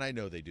 And I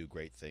know they do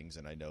great things,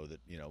 and I know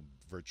that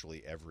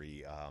virtually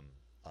every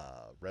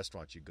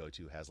restaurant you go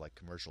to has like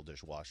commercial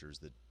dishwashers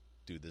that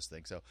do this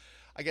thing. So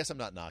I guess I'm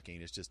not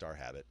knocking. It's just our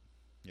habit,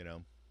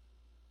 So,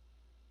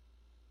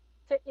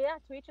 yeah,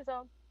 to each his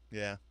own.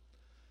 Yeah.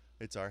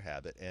 It's our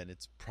habit, and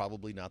it's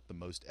probably not the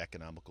most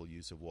economical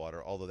use of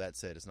water. Although that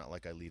said, it's not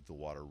like I leave the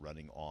water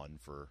running on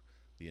for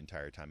the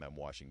entire time I'm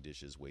washing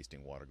dishes,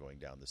 wasting water going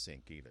down the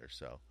sink either.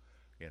 So,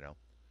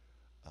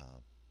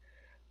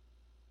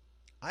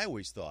 I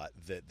always thought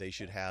that they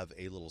should have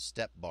a little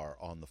step bar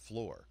on the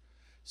floor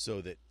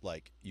so that,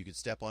 like, you could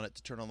step on it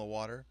to turn on the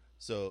water.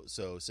 So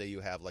say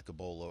you have like a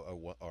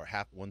bowl or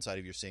half one side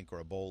of your sink or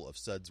a bowl of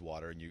suds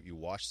water, and you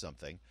wash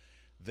something.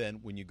 Then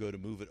when you go to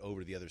move it over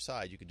to the other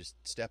side, you can just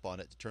step on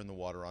it to turn the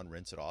water on,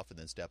 rinse it off, and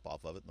then step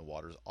off of it, and the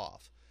water's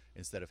off.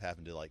 instead of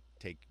having to like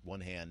take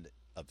one hand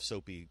of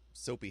soapy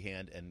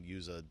hand and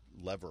use a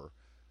lever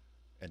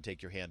and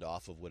take your hand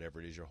off of whatever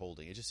it is you're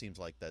holding. It just seems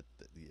like that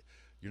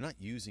you're not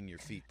using your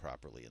feet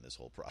properly in this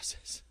whole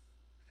process.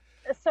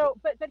 So,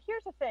 but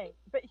here's the thing.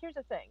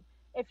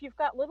 If you've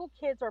got little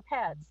kids or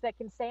pets that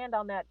can stand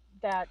on that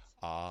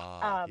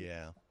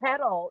yeah,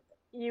 pedal,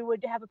 you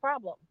would have a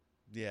problem.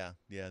 yeah,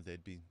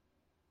 they'd be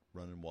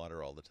running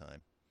water all the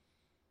time.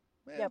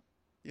 Well, Yep.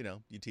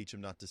 You teach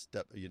them not to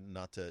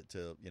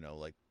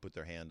like put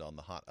their hand on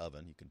the hot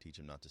oven. You can teach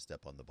them not to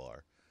step on the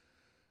bar.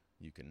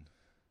 You can,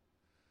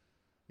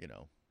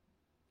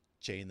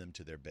 chain them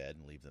to their bed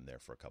and leave them there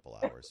for a couple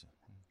hours.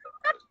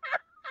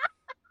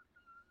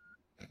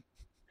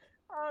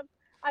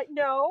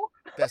 No.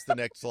 That's the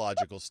next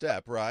logical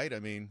step, right? I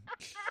mean,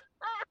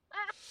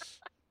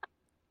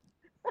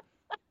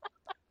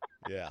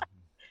 yeah.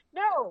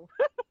 No.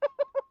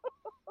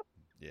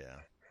 Yeah.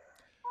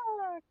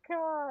 Oh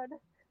God.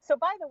 So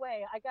by the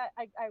way,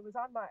 I was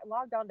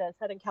logged on to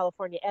Southern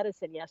California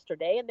Edison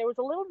yesterday, and there was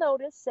a little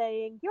notice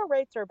saying your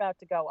rates are about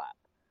to go up.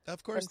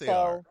 Of course they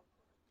are.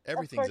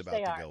 Everything's about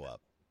to go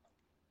up.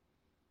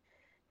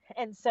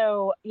 And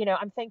so,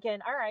 I'm thinking,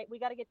 all right, we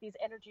got to get these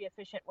energy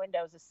efficient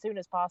windows as soon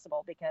as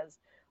possible because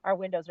our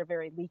windows are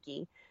very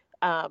leaky.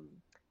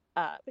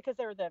 Because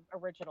they're the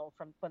original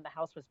from when the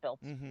house was built,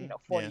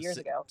 40 years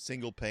ago.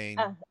 Single pane,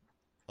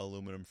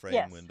 aluminum frame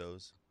yes.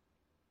 windows.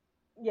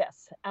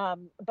 Yes.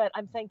 But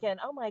I'm thinking,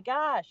 oh my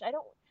gosh,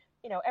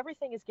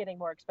 everything is getting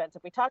more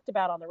expensive. We talked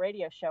about on the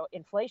radio show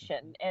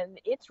inflation, and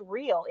it's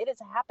real. It is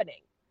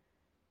happening.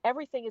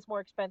 Everything is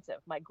more expensive.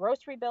 My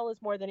grocery bill is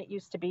more than it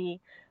used to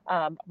be.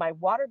 My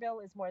water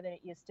bill is more than it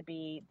used to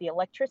be. The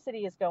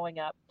electricity is going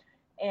up.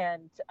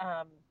 And,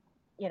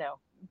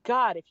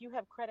 God, if you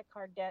have credit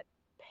card debt,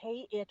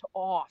 pay it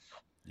off.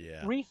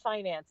 Yeah.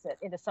 Refinance it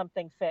into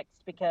something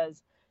fixed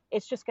because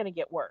it's just going to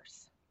get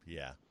worse.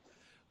 Yeah.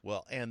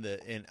 Well, and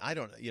I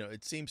don't,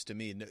 it seems to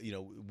me,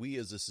 we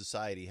as a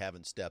society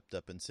haven't stepped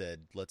up and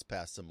said, let's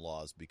pass some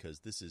laws because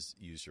this is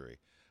usury.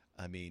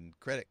 I mean,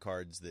 credit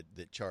cards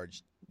that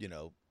charge,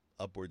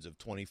 upwards of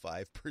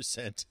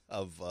 25%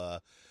 of,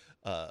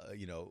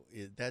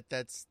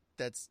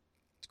 that's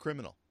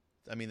criminal.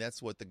 I mean,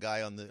 that's what the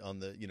guy on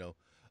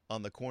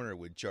the corner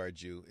would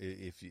charge you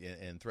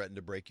and threaten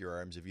to break your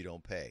arms if you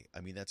don't pay.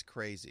 I mean, that's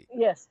crazy.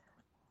 Yes.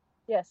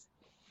 Yes,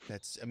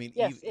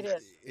 it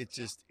is. It's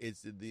just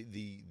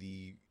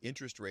the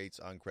interest rates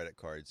on credit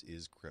cards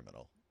is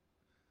criminal.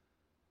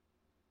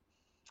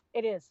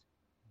 It is,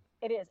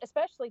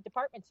 especially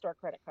department store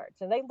credit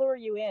cards, and they lure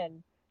you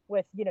in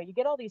with you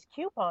get all these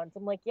coupons.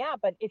 I'm like, yeah,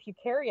 but if you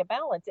carry a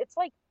balance, it's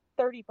like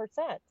 30%.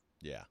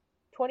 Yeah.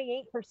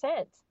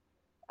 28%.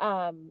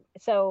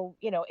 So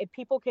if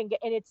people can get,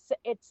 and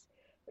it's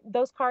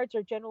those cards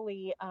are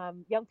generally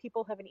young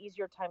people have an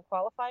easier time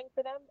qualifying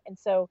for them, and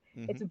so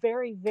it's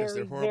very,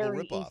 very,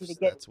 very easy to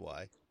get. That's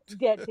why to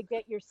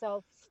get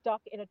yourself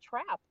stuck in a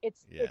trap.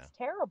 It's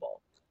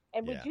terrible,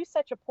 and we do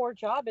such a poor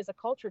job as a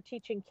culture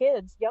teaching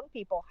kids, young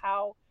people,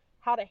 how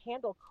to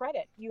handle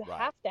credit. You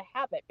have to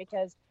have it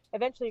because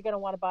eventually you're going to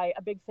want to buy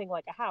a big thing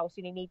like a house,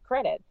 and you need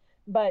credit.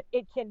 But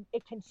it can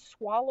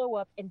swallow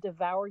up and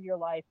devour your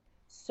life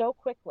so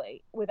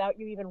quickly without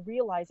you even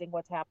realizing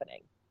what's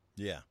happening.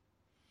 Yeah.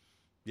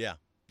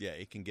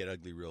 It can get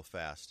ugly real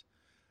fast.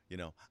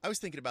 I was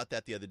thinking about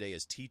that the other day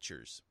as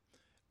teachers,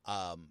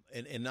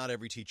 and not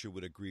every teacher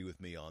would agree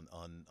with me on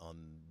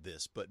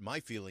this, but my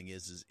feeling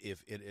is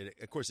if it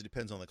of course it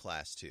depends on the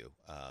class too,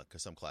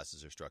 because some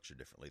classes are structured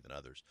differently than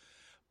others.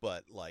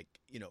 But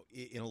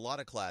in a lot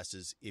of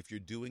classes, if you're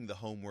doing the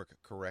homework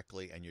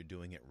correctly and you're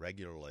doing it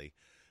regularly,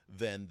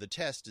 then the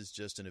test is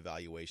just an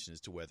evaluation as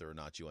to whether or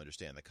not you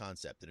understand the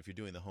concept. And if you're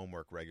doing the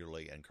homework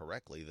regularly and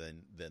correctly,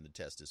 then the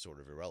test is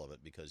sort of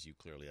irrelevant because you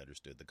clearly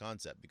understood the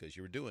concept because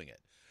you were doing it.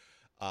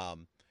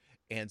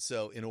 And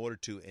so in order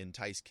to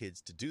entice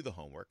kids to do the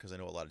homework, because I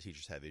know a lot of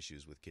teachers have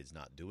issues with kids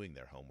not doing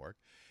their homework,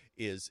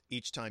 is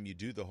each time you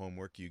do the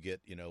homework, you get,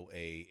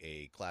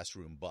 a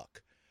classroom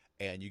buck.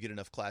 And you get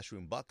enough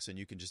classroom bucks and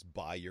you can just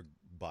buy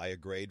a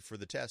grade for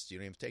the test. You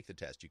don't even have to take the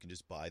test. You can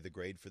just buy the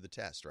grade for the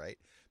test, right?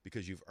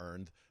 Because you've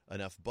earned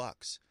enough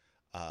bucks.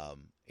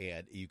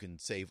 And you can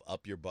save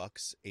up your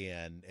bucks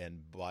and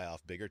buy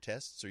off bigger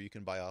tests, or you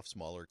can buy off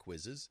smaller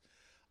quizzes.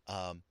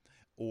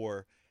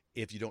 Or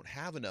if you don't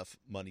have enough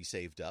money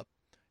saved up,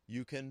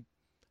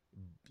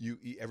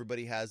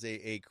 everybody has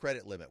a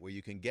credit limit where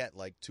you can get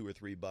like $2 or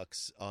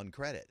 $3 on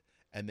credit.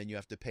 And then you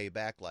have to pay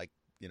back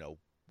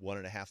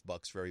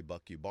 $1.50 for every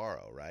buck you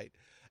borrow, right?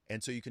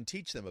 And so you can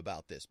teach them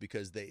about this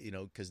because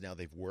because now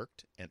they've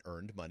worked and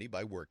earned money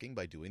by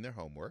doing their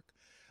homework.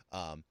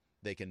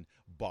 They can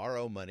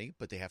borrow money,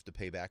 but they have to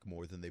pay back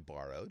more than they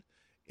borrowed.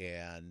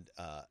 And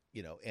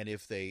and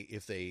if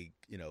they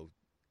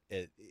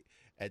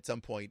at some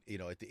point,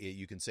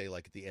 you can say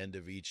like at the end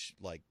of each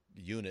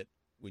unit,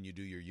 when you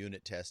do your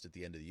unit test at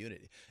the end of the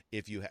unit,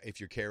 if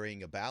you're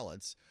carrying a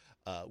balance,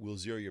 we'll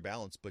zero your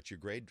balance, but your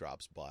grade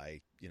drops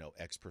by,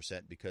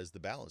 X% because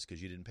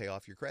you didn't pay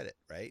off your credit,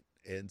 right?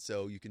 And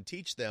so you can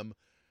teach them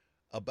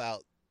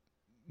about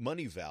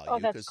money value. Oh,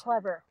 that's 'cause,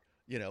 clever.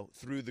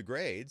 through the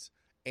grades.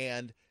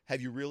 And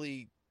have you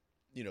really,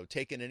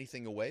 taken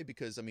anything away?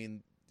 Because, I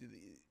mean,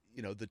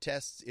 the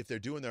tests, if they're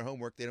doing their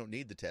homework, they don't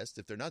need the test.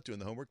 If they're not doing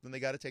the homework, then they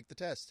got to take the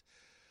test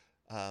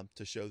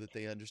to show that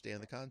they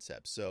understand the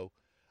concept. So,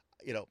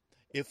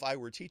 if I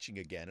were teaching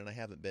again, and I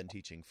haven't been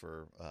teaching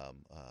for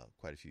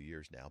quite a few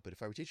years now, but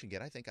if I were teaching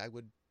again, I think I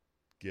would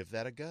give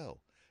that a go.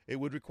 It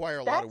would require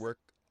a lot of work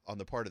on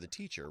the part of the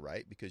teacher,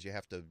 right? Because you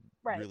have to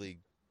really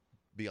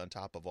be on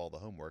top of all the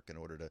homework in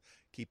order to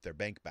keep their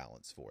bank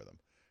balance for them,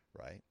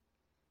 right?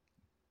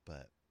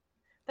 But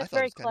that's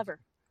very clever.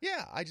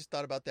 Yeah, I just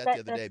thought about that the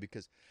other day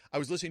because I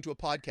was listening to a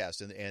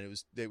podcast and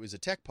it was a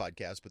tech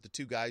podcast, but the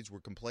two guys were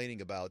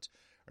complaining about,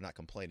 or not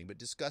complaining, but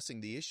discussing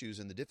the issues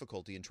and the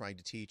difficulty in trying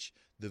to teach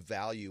the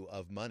value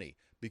of money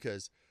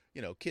because,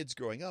 kids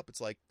growing up,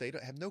 it's like they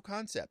don't have no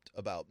concept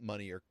about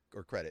money or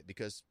credit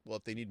because, well,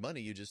 if they need money,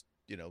 you just,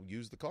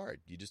 use the card.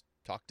 You just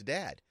talk to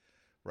dad,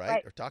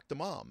 right? Or talk to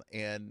mom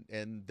and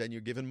then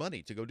you're given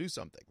money to go do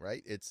something,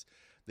 right?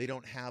 They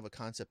don't have a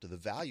concept of the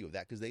value of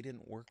that because they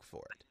didn't work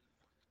for it.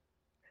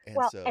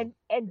 And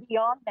and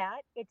beyond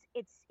that,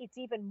 it's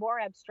even more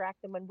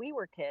abstract than when we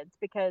were kids,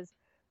 because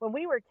when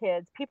we were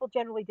kids, people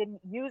generally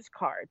didn't use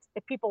cards.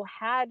 If people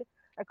had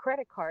a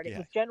credit card, it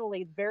was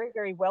generally very,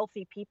 very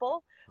wealthy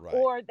people,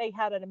 or they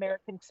had an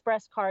American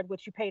Express card,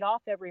 which you paid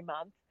off every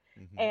month.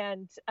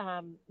 And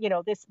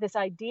this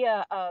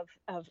idea of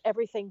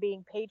everything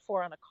being paid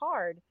for on a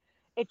card,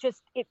 it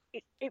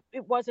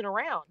wasn't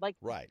around. Like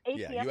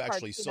ATM you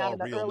actually saw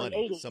real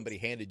money. 80s. Somebody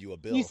handed you a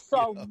bill. You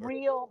saw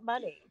real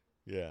money.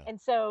 Yeah. And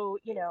so,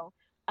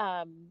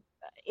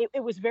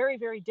 it was very,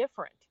 very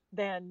different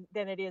than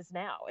it is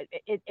now.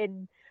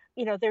 And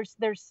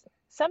there's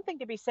something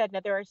to be said. Now,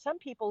 there are some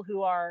people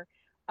who are,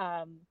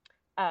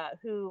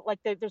 who like,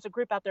 there's a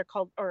group out there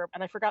called,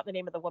 and I forgot the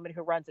name of the woman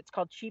who runs, it's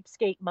called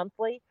Cheapskate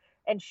Monthly.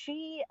 And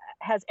she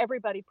has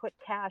everybody put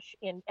cash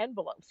in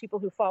envelopes, people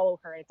who follow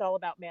her. And it's all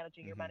about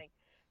managing your money.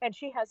 And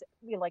she has,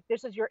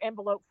 this is your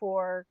envelope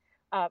for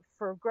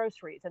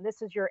groceries, and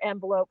this is your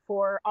envelope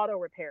for auto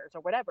repairs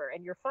or whatever,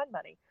 and your fund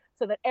money,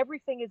 so that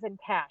everything is in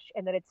cash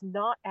and that it's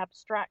not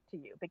abstract to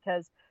you.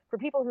 Because for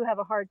people who have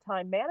a hard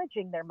time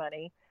managing their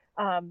money,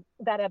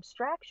 that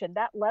abstraction,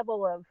 that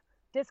level of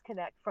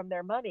disconnect from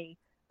their money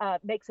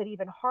makes it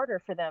even harder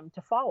for them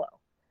to follow.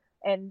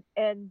 And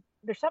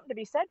there's something to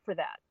be said for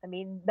that. I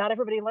mean, not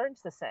everybody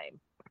learns the same.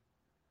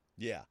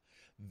 Yeah,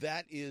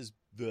 that is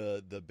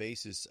the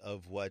basis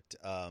of what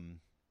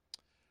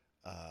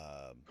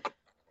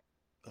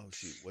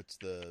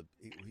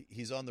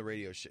he's on the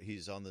radio show.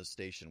 He's on the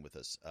station with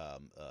us.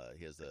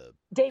 He has the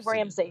Dave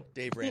Ramsey.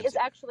 Dave Ramsey. He is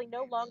actually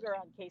no longer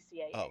on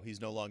KCAA. Oh,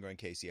 he's no longer on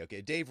KCAA.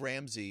 Okay. Dave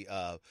Ramsey,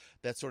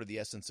 that's sort of the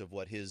essence of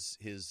what his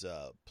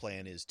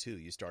plan is too.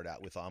 You start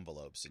out with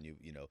envelopes and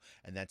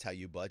and that's how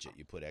you budget.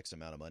 You put X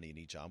amount of money in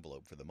each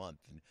envelope for the month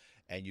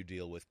and you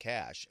deal with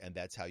cash. And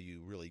that's how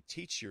you really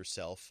teach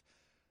yourself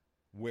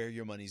where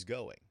your money's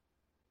going,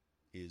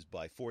 is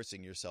by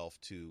forcing yourself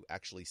to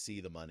actually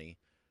see the money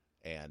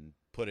and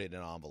put it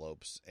in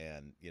envelopes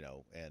and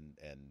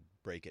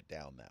break it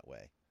down that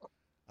way.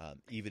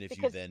 Even if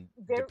you then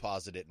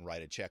deposit it and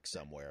write a check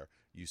somewhere,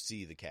 you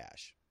see the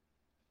cash.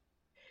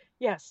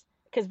 Yes,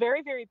 because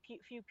very, very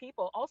few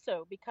people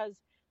also, because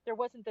there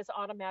wasn't this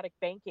automatic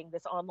banking,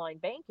 this online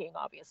banking,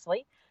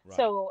 obviously. Right.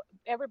 So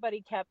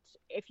everybody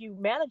if you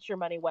managed your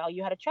money well,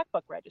 you had a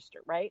checkbook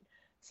register, right?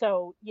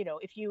 So,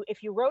 if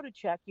you wrote a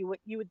check, you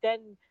would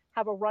then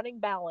have a running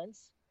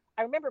balance.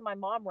 I remember my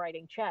mom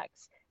writing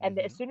checks, and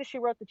as soon as she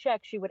wrote the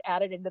check, she would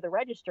add it into the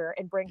register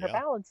and bring her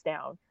balance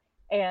down.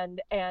 And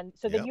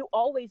so then you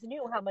always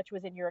knew how much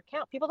was in your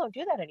account. People don't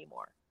do that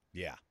anymore.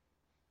 Yeah.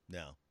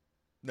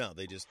 No,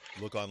 they just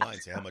look online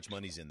and say how much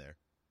money's in there.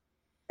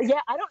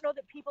 Yeah, I don't know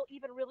that people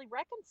even really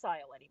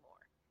reconcile anymore.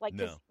 Like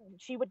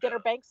she would get her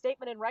bank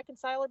statement and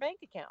reconcile her bank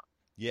account.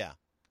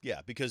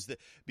 Yeah, because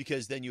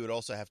then you would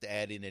also have to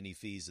add in any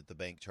fees that the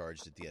bank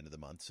charged at the end of the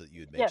month, so that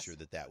you would make sure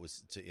that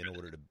was in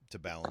order to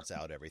balance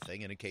out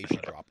everything. In case you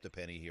dropped a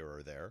penny here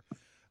or there,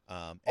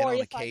 and or on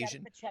you occasion, find out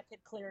if the check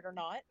had cleared or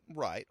not.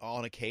 Right.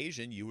 On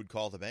occasion, you would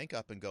call the bank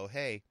up and go,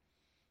 "Hey,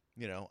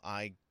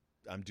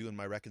 I'm doing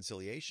my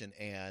reconciliation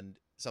and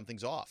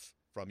something's off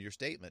from your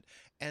statement."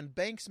 And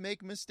banks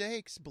make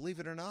mistakes, believe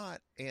it or not,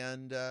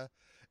 and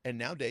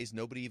nowadays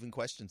nobody even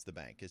questions the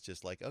bank. It's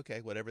just like, okay,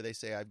 whatever they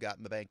say I've got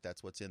in the bank,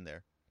 that's what's in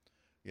there.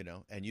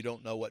 And you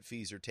don't know what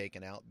fees are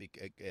taken out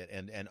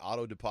and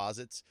auto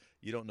deposits.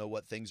 You don't know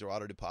what things are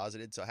auto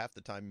deposited. So half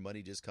the time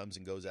money just comes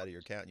and goes out of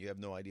your account and you have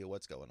no idea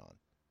what's going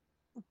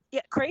on.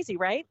 Yeah. Crazy,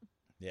 right?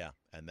 Yeah.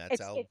 And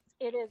that's how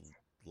it is.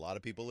 A lot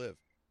of people live.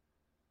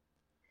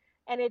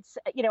 And it's,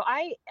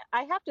 I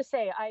have to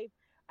say, I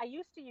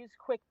used to use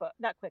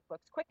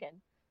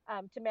Quicken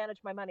to manage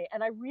my money.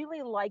 And I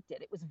really liked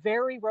it. It was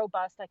very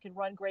robust. I could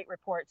run great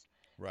reports.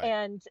 Right.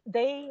 And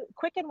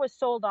Quicken was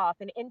sold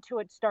off and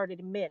Intuit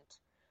started Mint.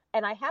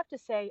 And I have to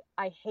say,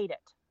 I hate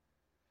it.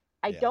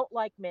 I don't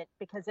like Mint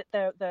because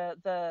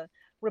the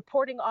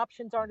reporting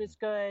options aren't as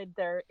good.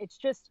 It's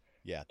just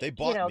they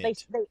bought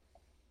Mint.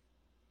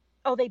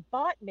 Oh, they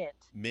bought Mint.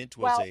 Mint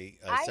was Well, a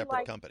I separate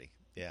like company.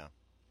 Yeah.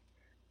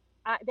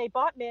 they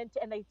bought Mint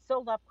and they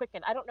sold off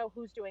Quicken. I don't know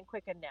who's doing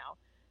Quicken now,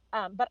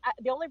 but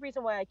the only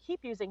reason why I keep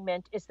using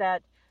Mint is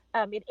that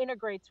it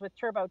integrates with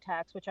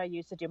TurboTax, which I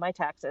use to do my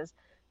taxes,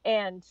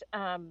 and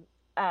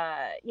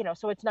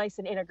so it's nice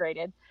and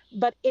integrated.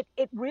 But it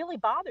really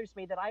bothers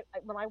me that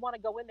when I want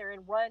to go in there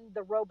and run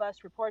the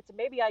robust reports, and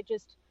maybe I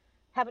just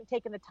haven't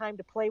taken the time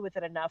to play with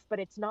it enough, but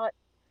it's not.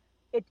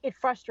 It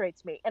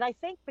frustrates me, and I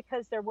think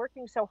because they're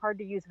working so hard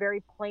to use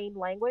very plain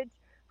language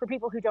for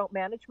people who don't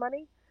manage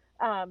money.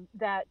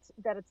 That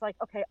it's like,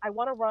 okay, I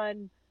want to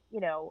run,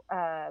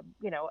 a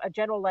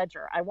general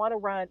ledger. I want to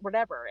run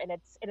whatever, and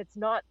it's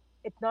not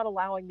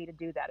allowing me to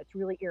do that. It's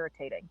really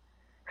irritating.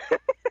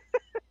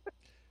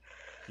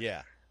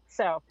 Yeah.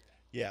 So.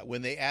 Yeah,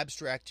 when they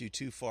abstract you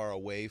too far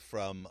away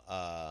from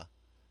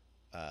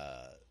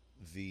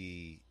the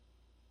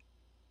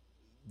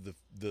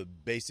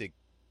basic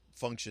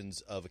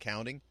functions of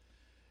accounting,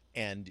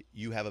 and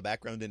you have a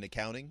background in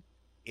accounting,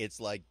 it's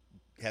like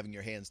having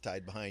your hands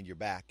tied behind your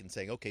back and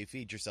saying, okay,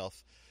 feed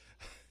yourself.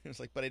 It's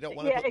like, but I don't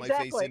want to put my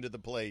face into the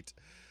plate.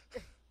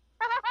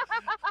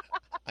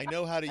 I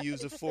know how to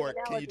use a fork.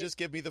 Can you just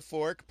give me the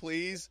fork,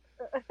 please?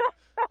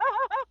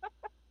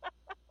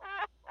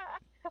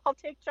 I'll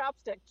take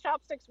chopsticks.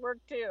 Chopsticks work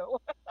too.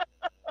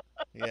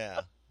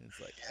 Yeah. It's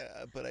like,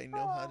 but I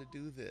know how to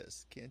do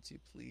this. Can't you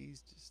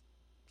please? Just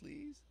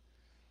please?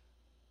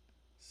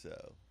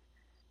 So,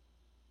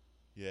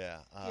 yeah.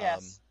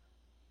 Yes.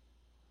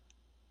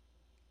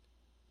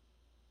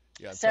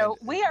 Yeah, so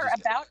we are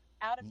about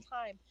out of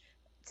time.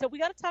 So we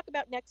got to talk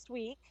about next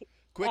week.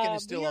 Quicken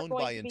is still owned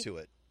by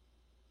Intuit.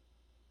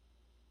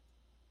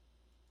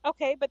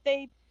 Okay, but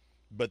they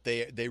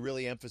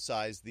really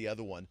emphasize the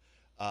other one.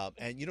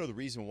 And the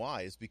reason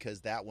why is because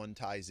that one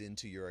ties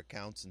into your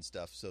accounts and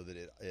stuff so that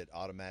it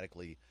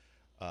automatically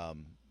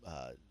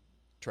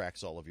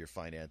tracks all of your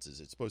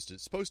finances. It's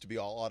supposed to be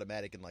all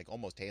automatic and like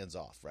almost hands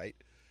off, right?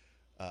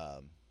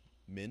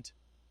 Mint.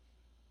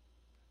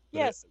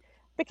 Yes.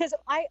 Because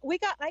I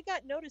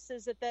got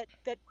notices that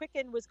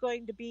Quicken was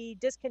going to be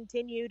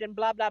discontinued and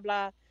blah blah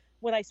blah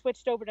when I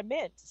switched over to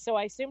Mint, so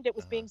I assumed it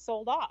was being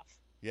sold off.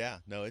 Yeah,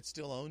 no, it's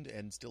still owned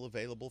and still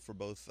available for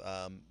both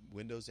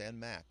Windows and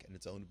Mac, and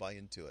it's owned by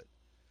Intuit,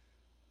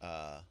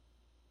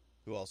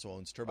 who also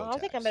owns TurboTax. I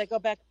think I'm going to go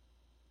back.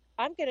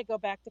 I'm going to go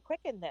back to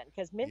Quicken then,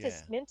 because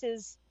Mint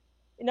is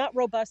not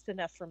robust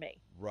enough for me.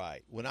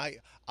 Right.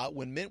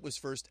 When Mint was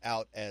first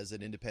out as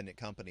an independent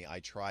company, I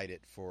tried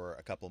it for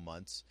a couple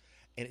months.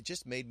 And it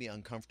just made me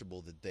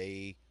uncomfortable that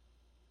a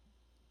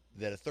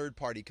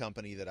third-party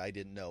company that I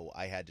didn't know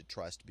I had to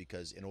trust,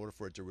 because in order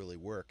for it to really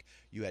work,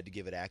 you had to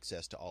give it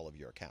access to all of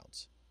your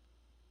accounts.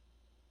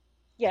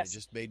 Yes, and it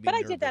just made me but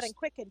nervous. I did that in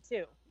Quicken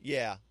too.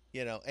 Yeah,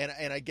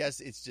 and I guess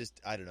it's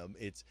just, I don't know.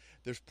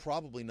 There's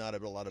probably not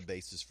a lot of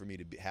basis for me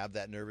to have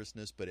that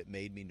nervousness, but it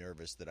made me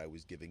nervous that I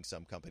was giving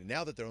some company.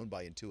 Now that they're owned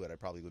by Intuit, I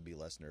probably would be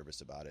less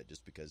nervous about it,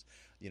 just because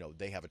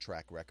they have a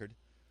track record.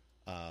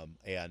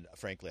 And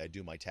frankly, I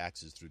do my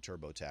taxes through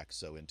TurboTax,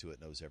 so Intuit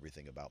knows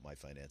everything about my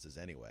finances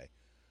anyway.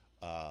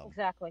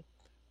 Exactly.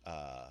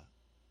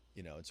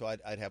 And so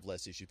I'd have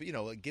less issues.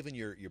 But giving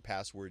your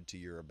password to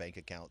your bank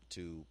account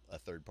to a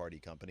third party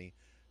company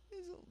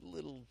is a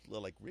little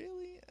like,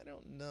 really? I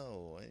don't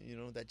know.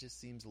 That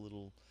just seems a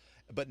little.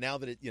 But now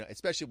that it,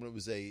 especially when it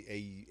was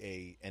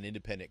an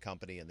independent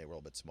company and they were a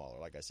little bit smaller,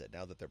 like I said,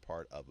 now that they're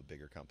part of a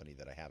bigger company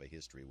that I have a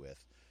history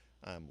with,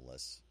 I'm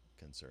less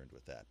concerned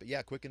with that. But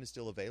yeah, Quicken is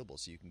still available,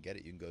 so you can get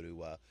it. You can go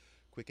to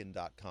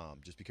quicken.com.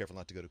 Just be careful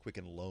not to go to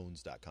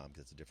quickenloans.com,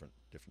 because it's a different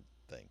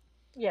thing.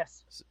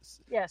 Yes.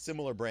 Yes.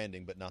 Similar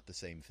branding, but not the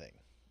same thing.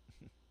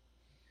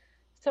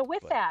 So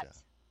with that,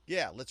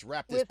 let's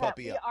wrap this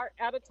puppy up. We are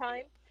out of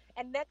time.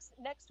 And next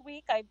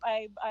week,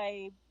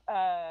 I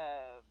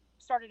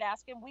started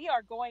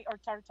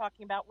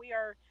talking about, we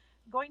are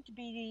going to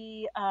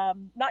be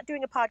not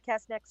doing a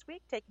podcast next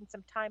week, taking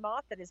some time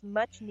off that is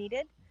much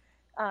needed.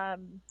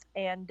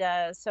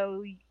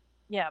 So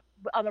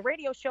on the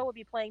radio show, we'll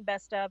be playing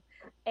Best Of,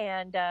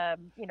 and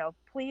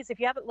please, if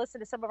you haven't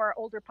listened to some of our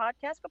older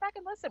podcasts, go back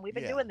and listen. We've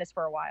been doing this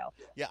for a while.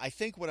 Yeah, I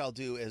think what I'll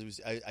do is,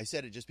 I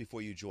said it just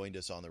before you joined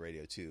us on the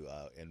radio too,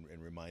 and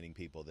reminding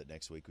people that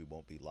next week we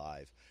won't be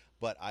live,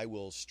 but I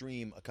will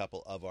stream a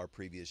couple of our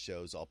previous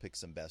shows. I'll pick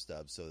some Best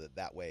Of, so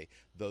that way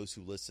those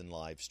who listen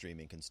live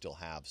streaming can still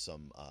have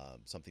some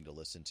something to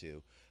listen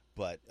to.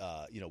 But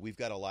we've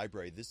got a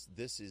library.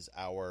 This is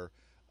our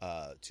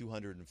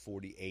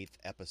 248th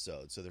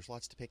episode, so there's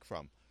lots to pick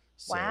from.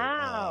 So,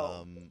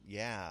 wow.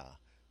 Yeah.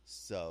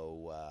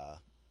 So,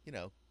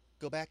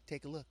 go back,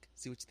 take a look,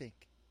 see what you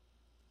think.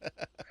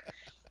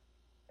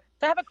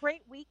 So have a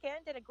great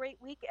weekend and a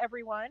great week,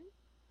 everyone.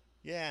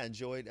 Yeah,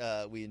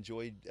 we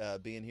enjoyed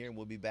being here, and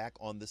we'll be back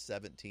on the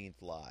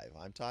 17th live.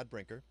 I'm Todd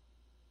Brinker.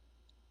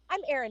 I'm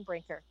Erin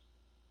Brinker.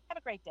 Have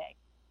a great day.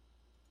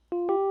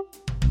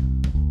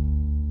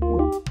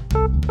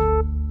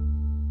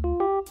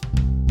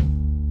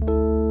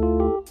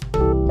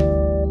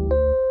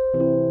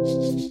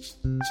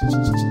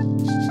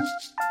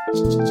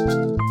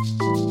 Bye.